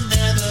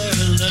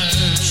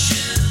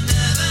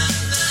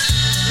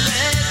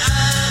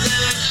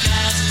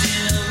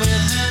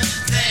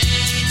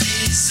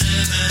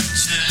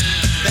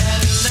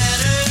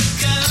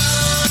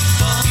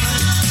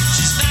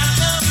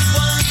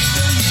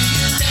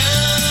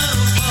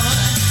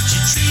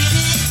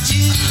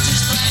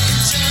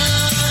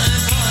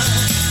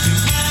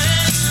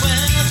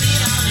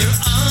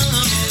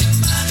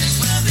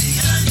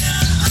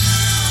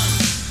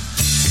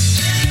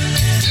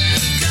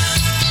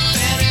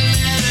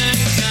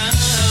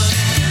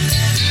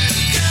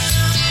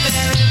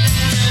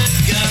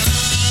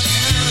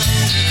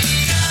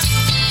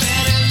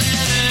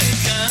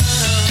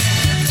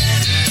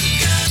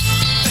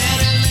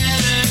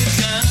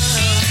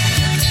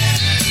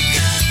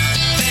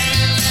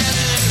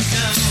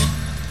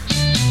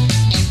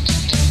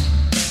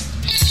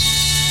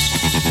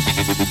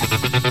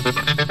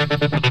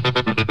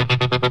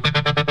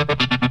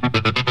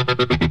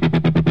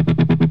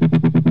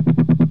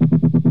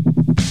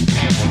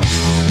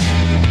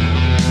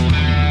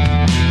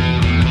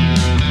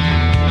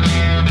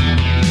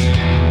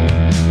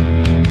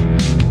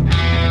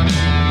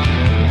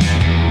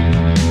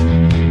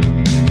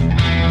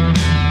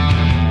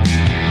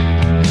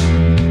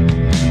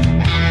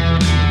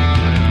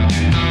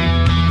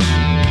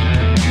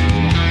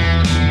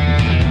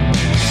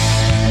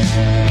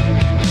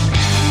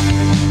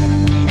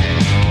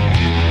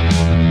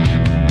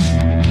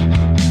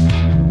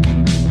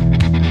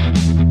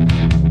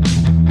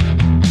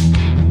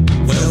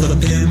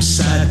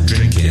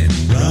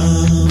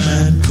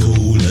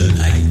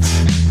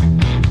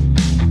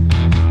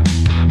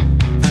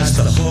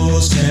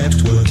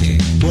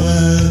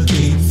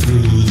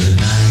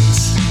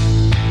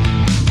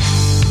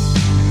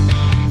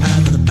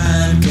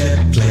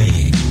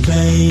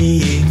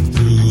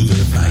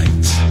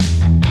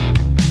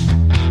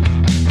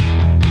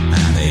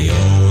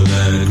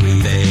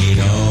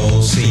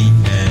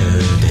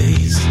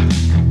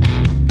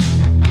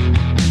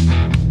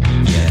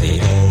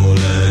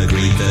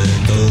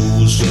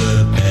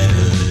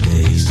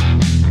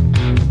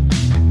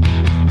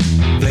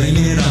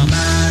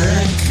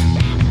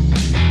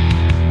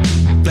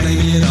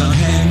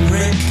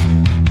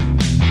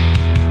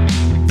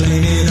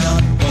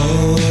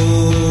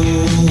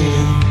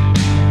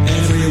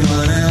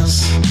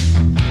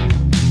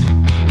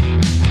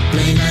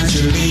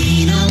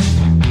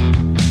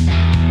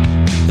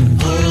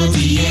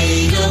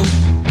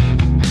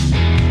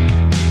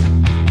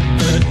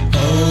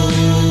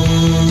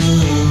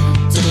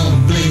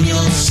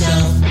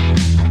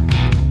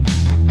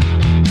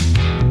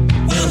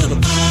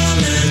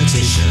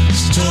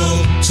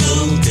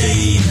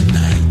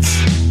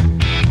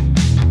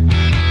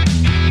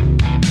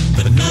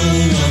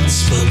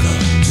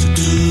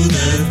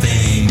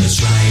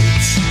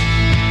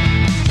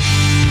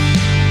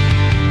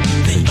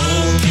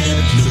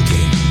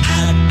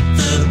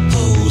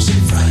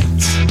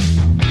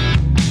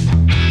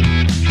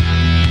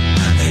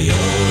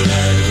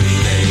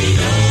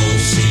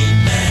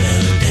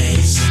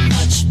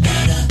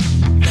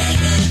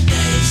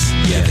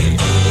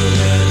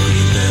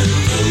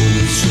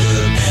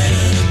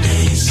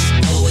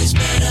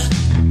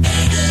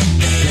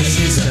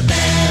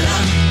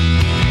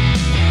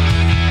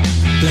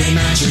blame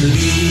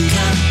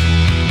Angelica.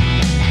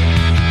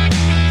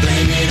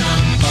 Blame it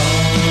on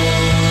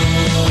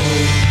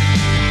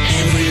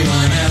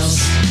everyone else.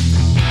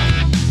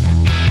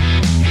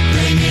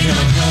 Blame it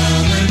on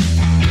Herman.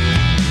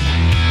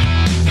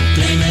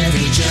 Blame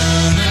every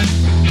German.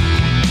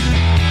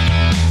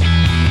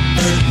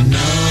 But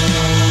no,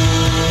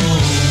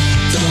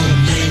 don't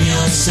blame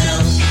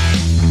yourself.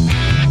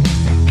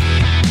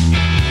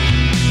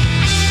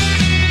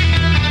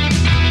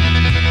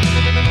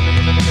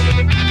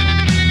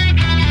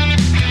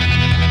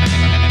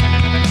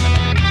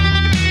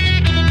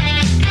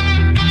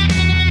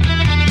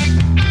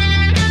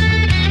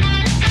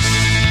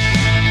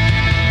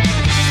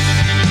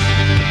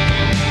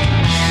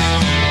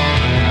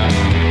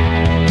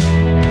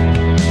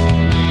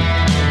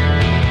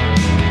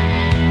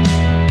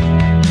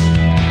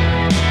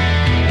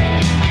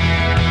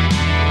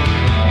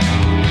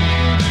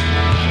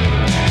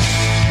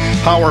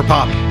 Power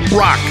pop,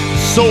 rock,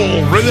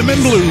 soul, rhythm,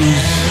 and blues.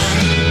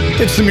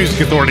 It's the Music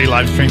Authority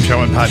live stream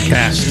show and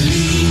podcast.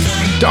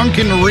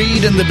 Duncan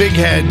Reid and the Big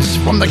Heads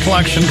from the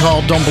collection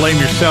called Don't Blame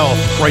Yourself,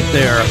 right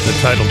there, the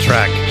title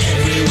track.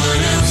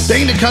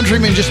 Dana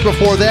Countryman just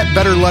before that,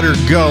 Better Let Her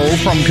Go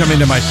from Come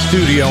Into My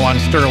Studio on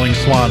Sterling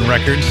Swan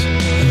Records.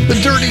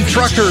 The Dirty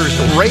Truckers,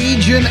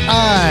 Ragin'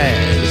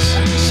 Eyes,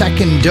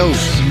 Second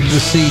Dose, the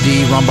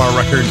CD, Rumbar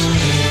Records.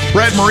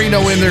 Brad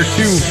Marino in there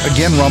too,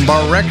 again,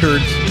 Rumbar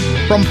Records.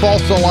 From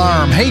False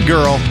Alarm, Hey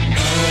Girl,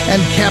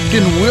 and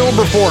Captain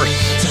Wilberforce,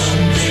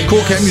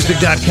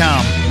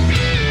 CoolCatMusic.com.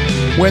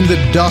 When the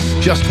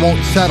Dust Just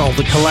Won't Settle,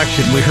 the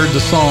collection, we heard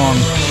the song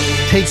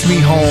Take Me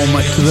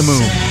Home to the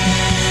Moon.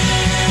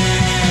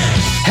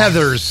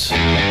 Heathers,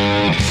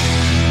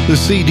 the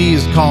CD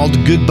is called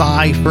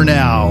Goodbye for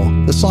Now.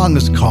 The song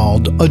is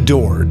called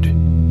Adored,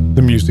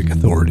 the Music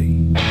Authority.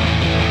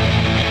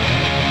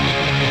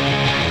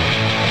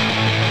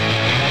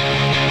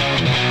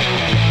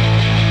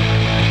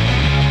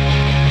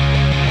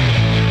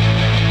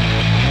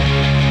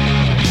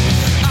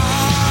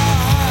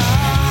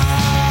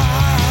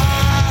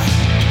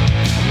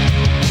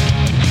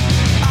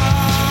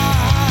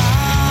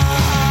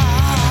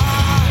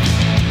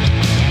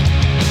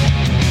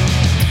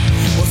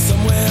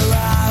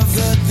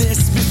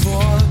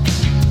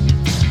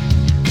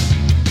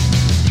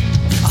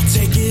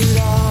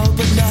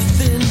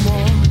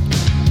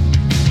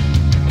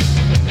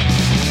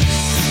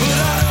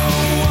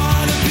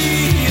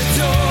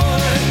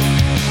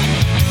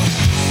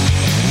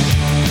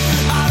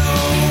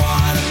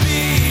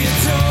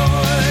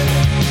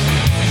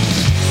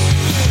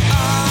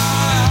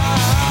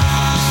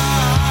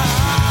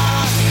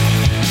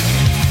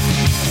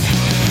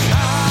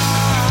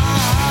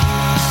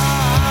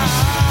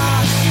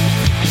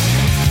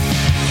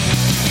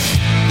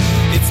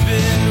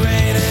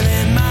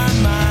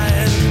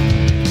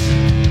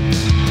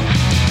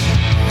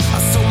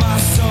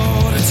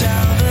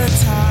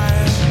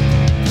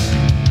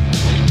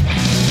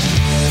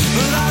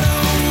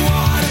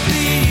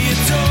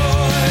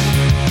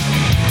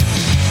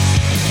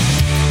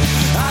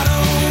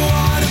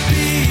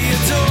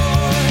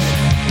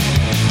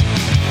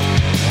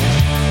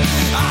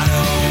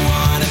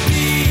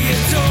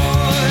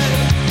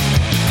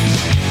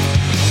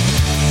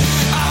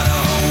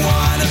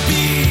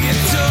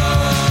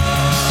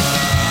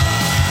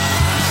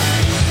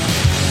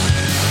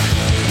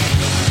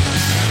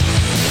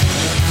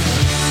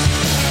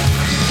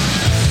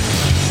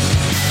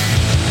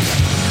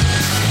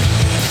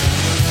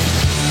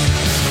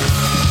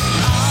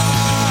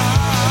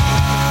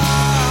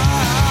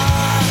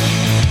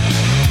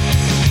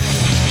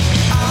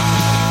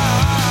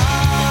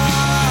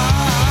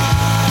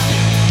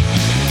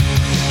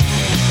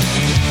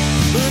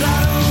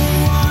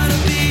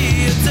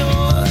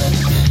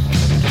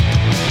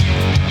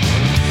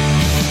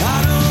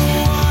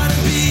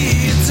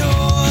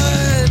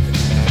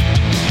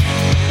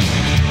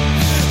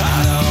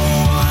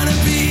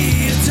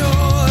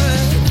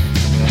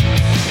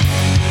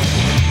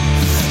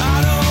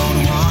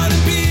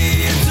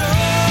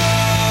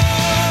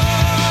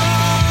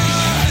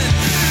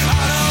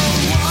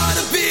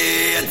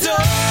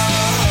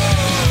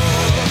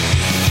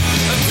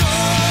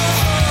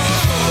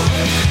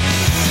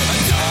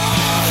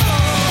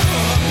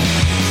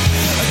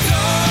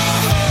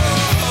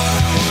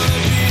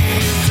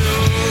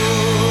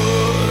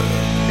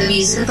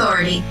 Music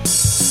Authority.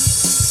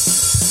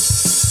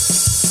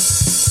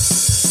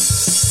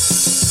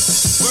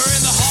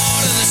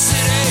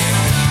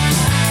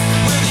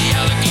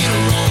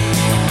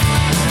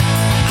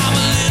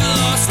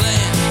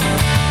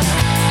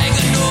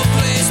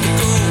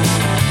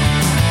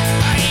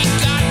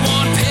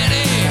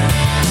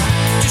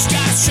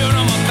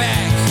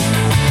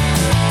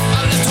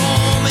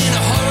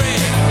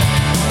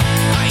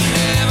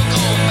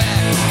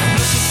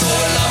 Looking for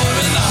a lover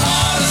in the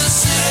heart of the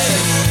city.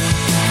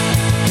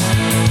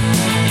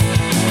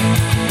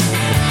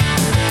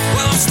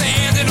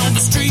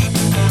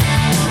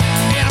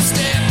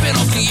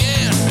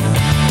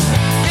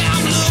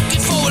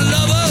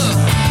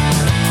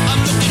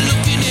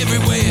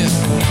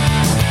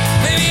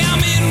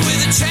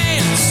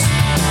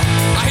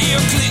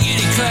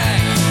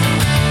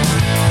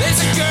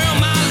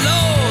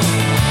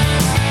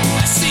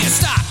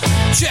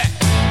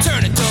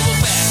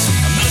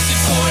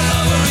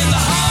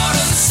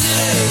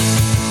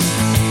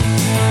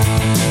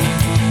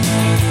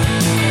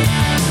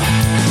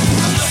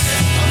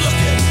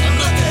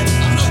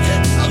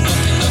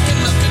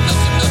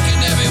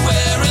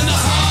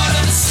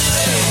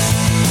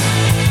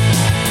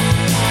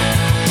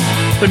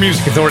 The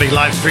Music Authority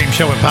live stream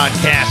show and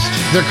podcast.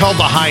 They're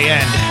called The High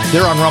End.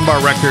 They're on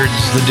Rumbar Records.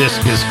 The disc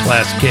is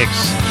Class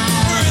Kicks.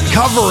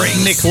 Covering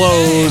Nick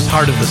Lowe's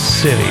Heart of the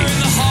City.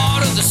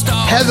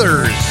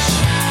 Heathers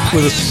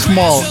with a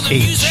small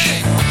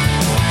H.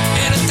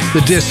 The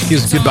disc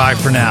is Goodbye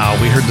for Now.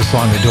 We heard the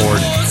song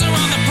Adored.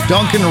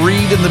 Duncan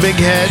Reed and the Big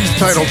Heads,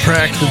 title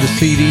track to the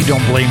CD,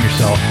 Don't Blame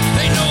Yourself.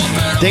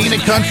 Dana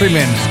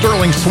Countryman,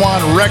 Sterling Swan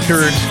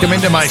Records, come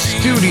into my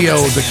studio,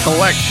 the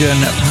collection,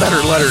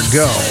 Better Let Her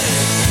Go.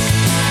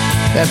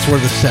 That's where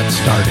the set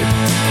started.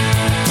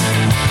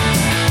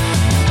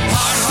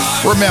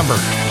 Remember,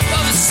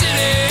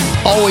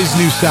 always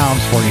new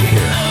sounds for you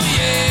here.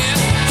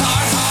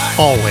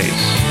 Always.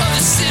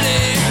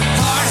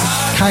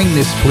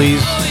 Kindness,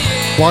 please.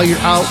 While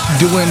you're out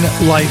doing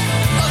life,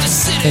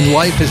 and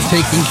life is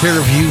taking care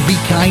of you, be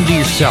kind to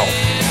yourself.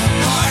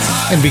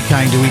 And be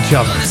kind to each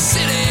other.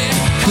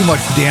 Too much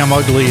damn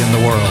ugly in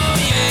the world.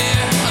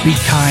 Be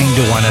kind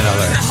to one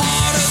another.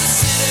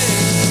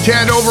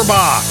 Chad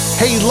Overbaugh,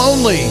 Hey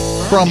Lonely,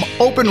 from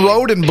Open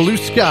Road and Blue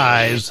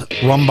Skies,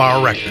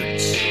 Rumbar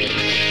Records.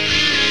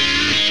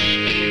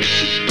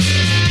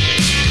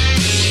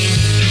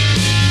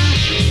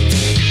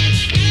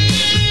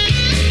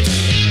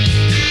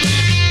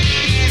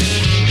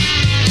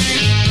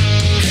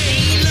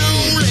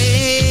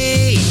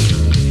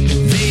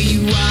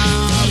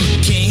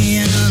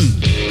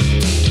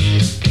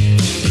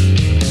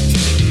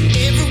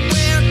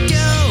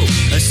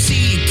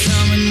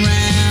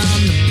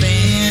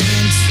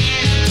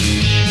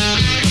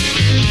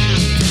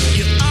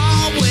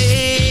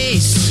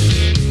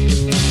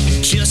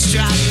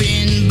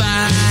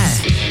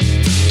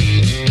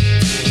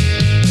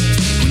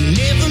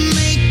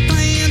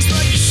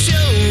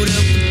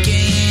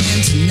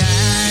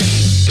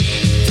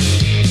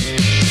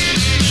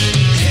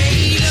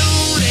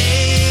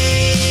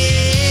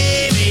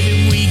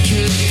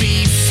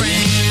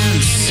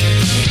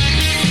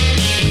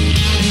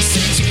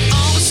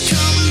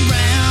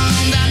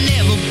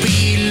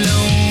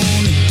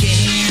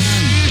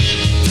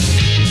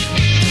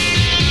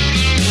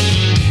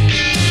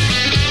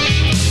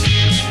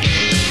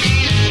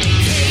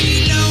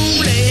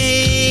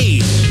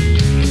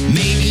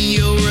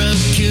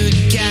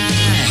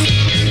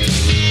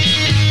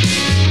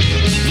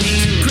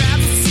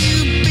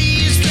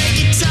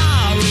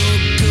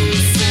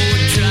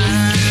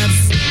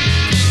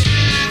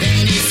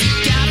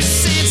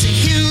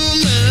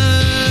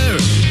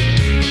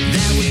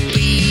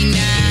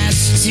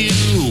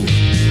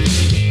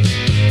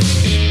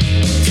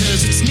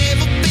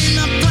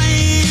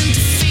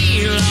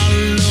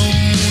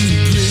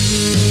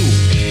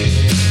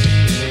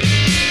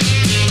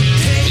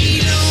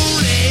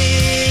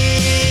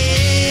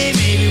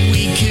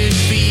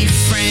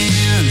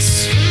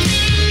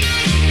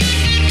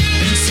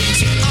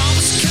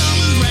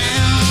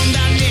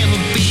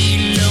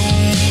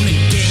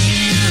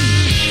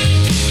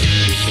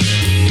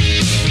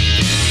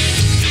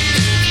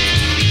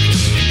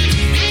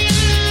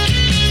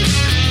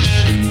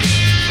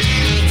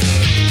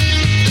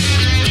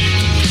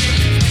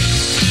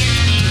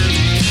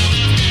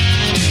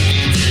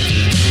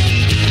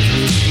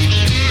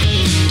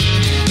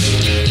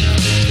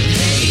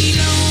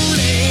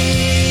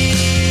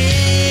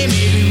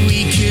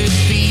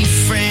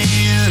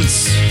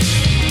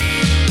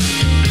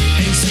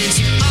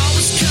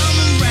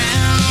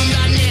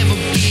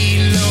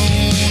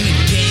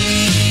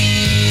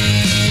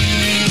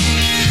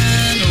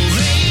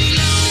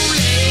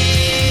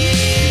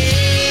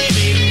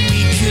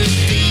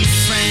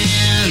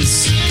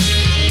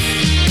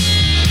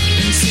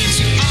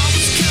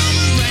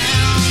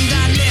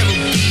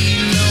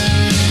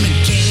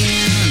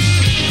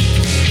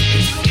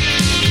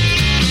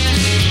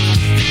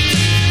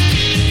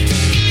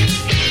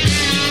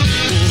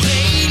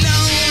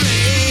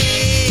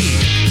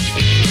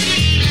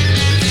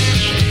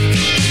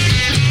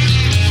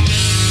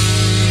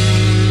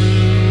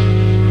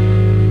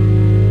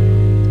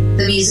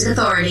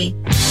 Authority.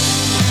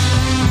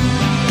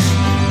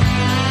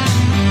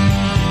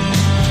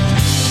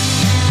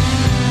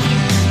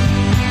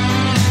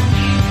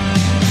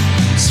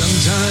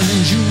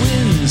 Sometimes you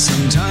win,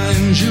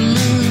 sometimes you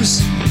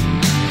lose.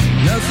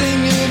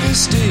 Nothing ever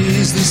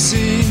stays the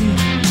same.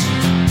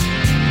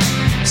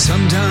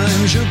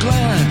 Sometimes you're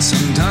glad,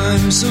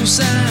 sometimes so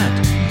sad.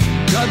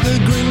 Got the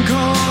grin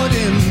caught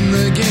in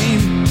the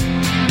game.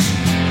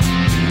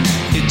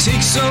 It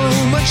takes so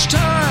much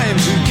time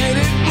to get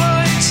it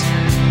right.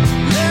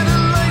 Live a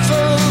life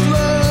of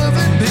love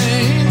and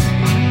pain.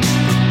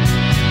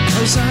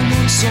 'Cause I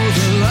once saw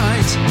the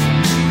light,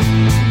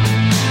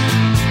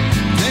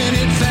 then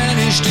it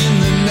vanished in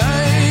the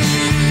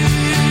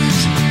night.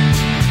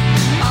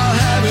 I'll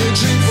have a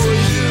drink for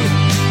you,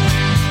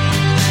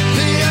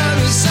 the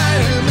other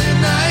side of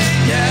midnight,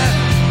 yeah.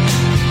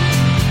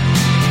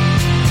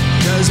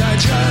 'Cause I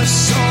just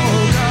saw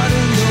God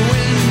in the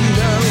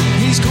window,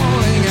 he's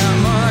calling out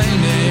my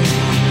name.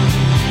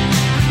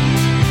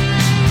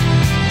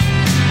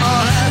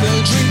 I'll have a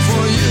drink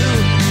for you,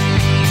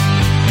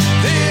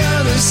 the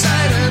other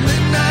side of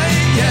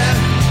midnight,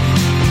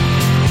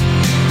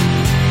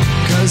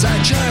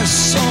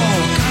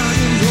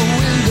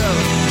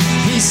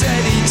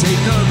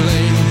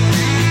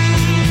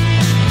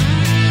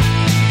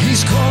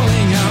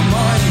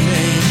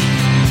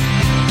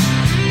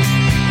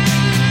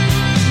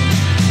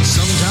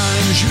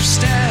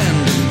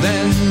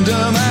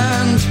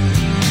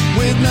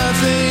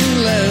 nothing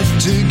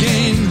left to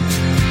gain.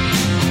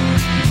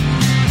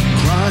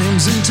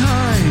 Crimes and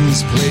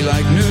times play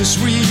like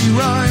nursery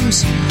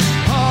rhymes,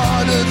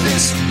 part of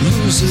this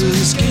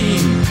loser's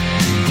game.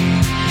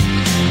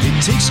 It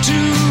takes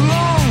too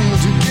long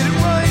to get it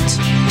right.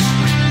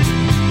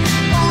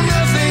 Oh,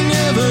 nothing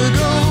ever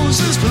goes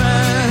as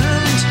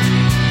planned.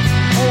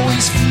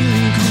 Always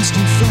feeling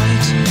constant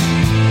fright,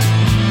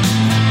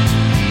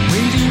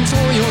 waiting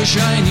for your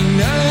shining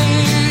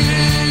night.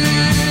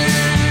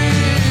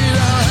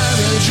 I'll have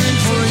a drink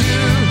for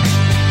you,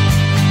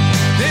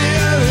 the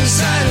other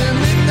side of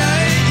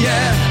midnight,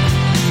 yeah.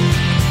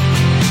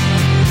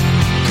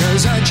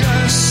 'Cause I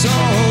just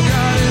saw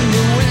God in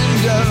the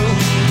window,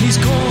 he's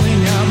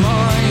calling out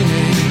my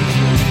name.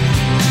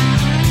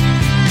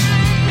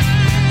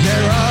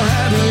 Yeah, I'll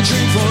have a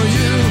drink for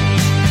you,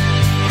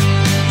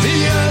 the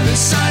other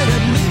side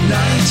of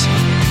midnight.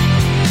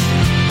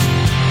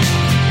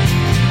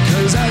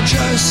 'Cause I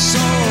just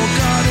saw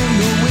God in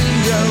the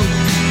window,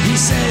 he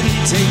said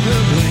he'd take the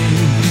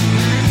blame.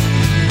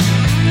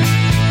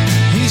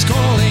 He's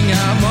calling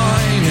out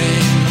my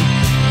name.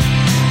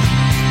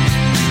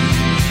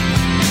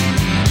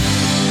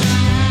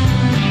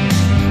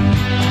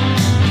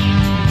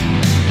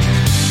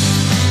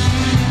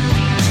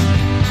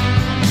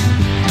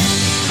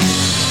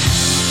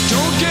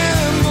 Don't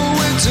gamble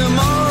with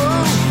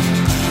tomorrow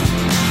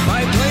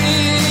by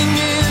playing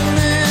in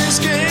this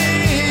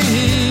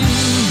game.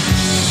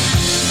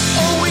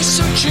 Always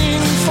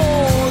searching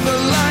for the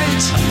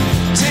light.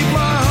 Take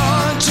my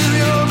heart to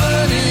your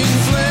burning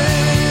flame.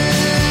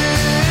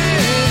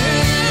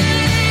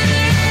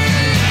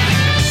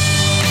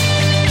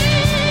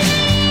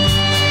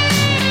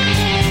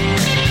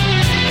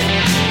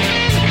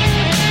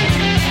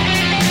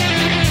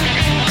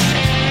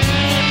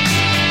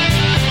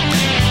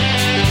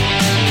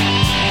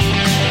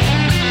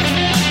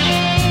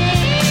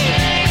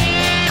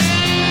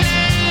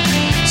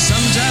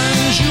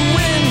 Sometimes you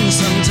win,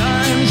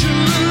 sometimes you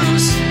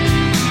lose.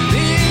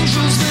 The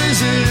angel's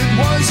visit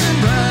wasn't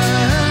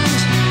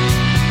planned.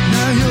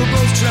 Now you're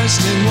both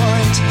dressed in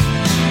white,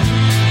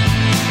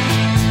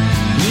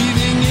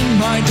 leaving in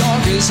my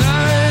darkest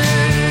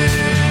night.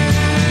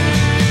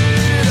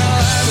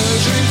 I'll have a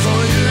drink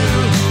for you,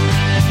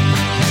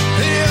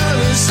 the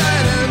other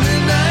side of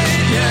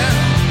midnight, yeah.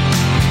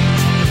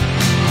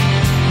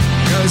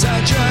 'Cause I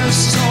just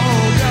saw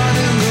God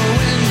in the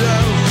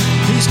window,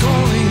 he's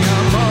calling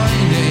out my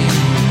name.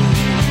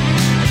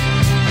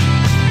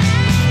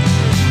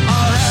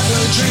 I'll have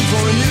a drink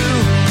for you,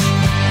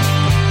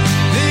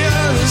 the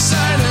other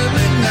side of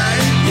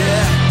midnight,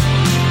 yeah.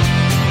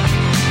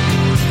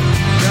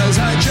 'Cause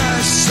I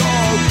just saw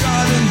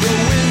God in the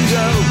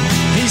window,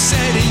 he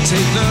said he'd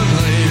take the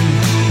blame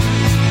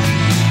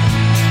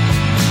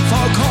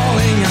for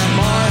calling out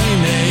my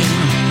name.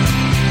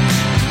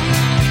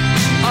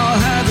 I'll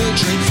have a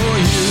drink for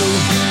you,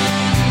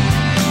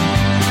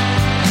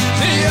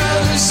 the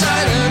other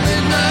side of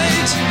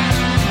midnight.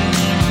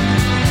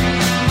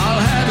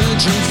 I'll have a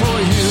drink for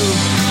you,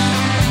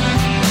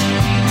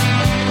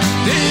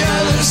 the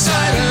other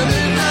side of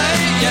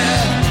midnight,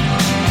 yeah.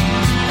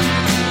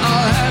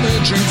 I'll have a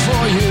drink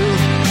for you.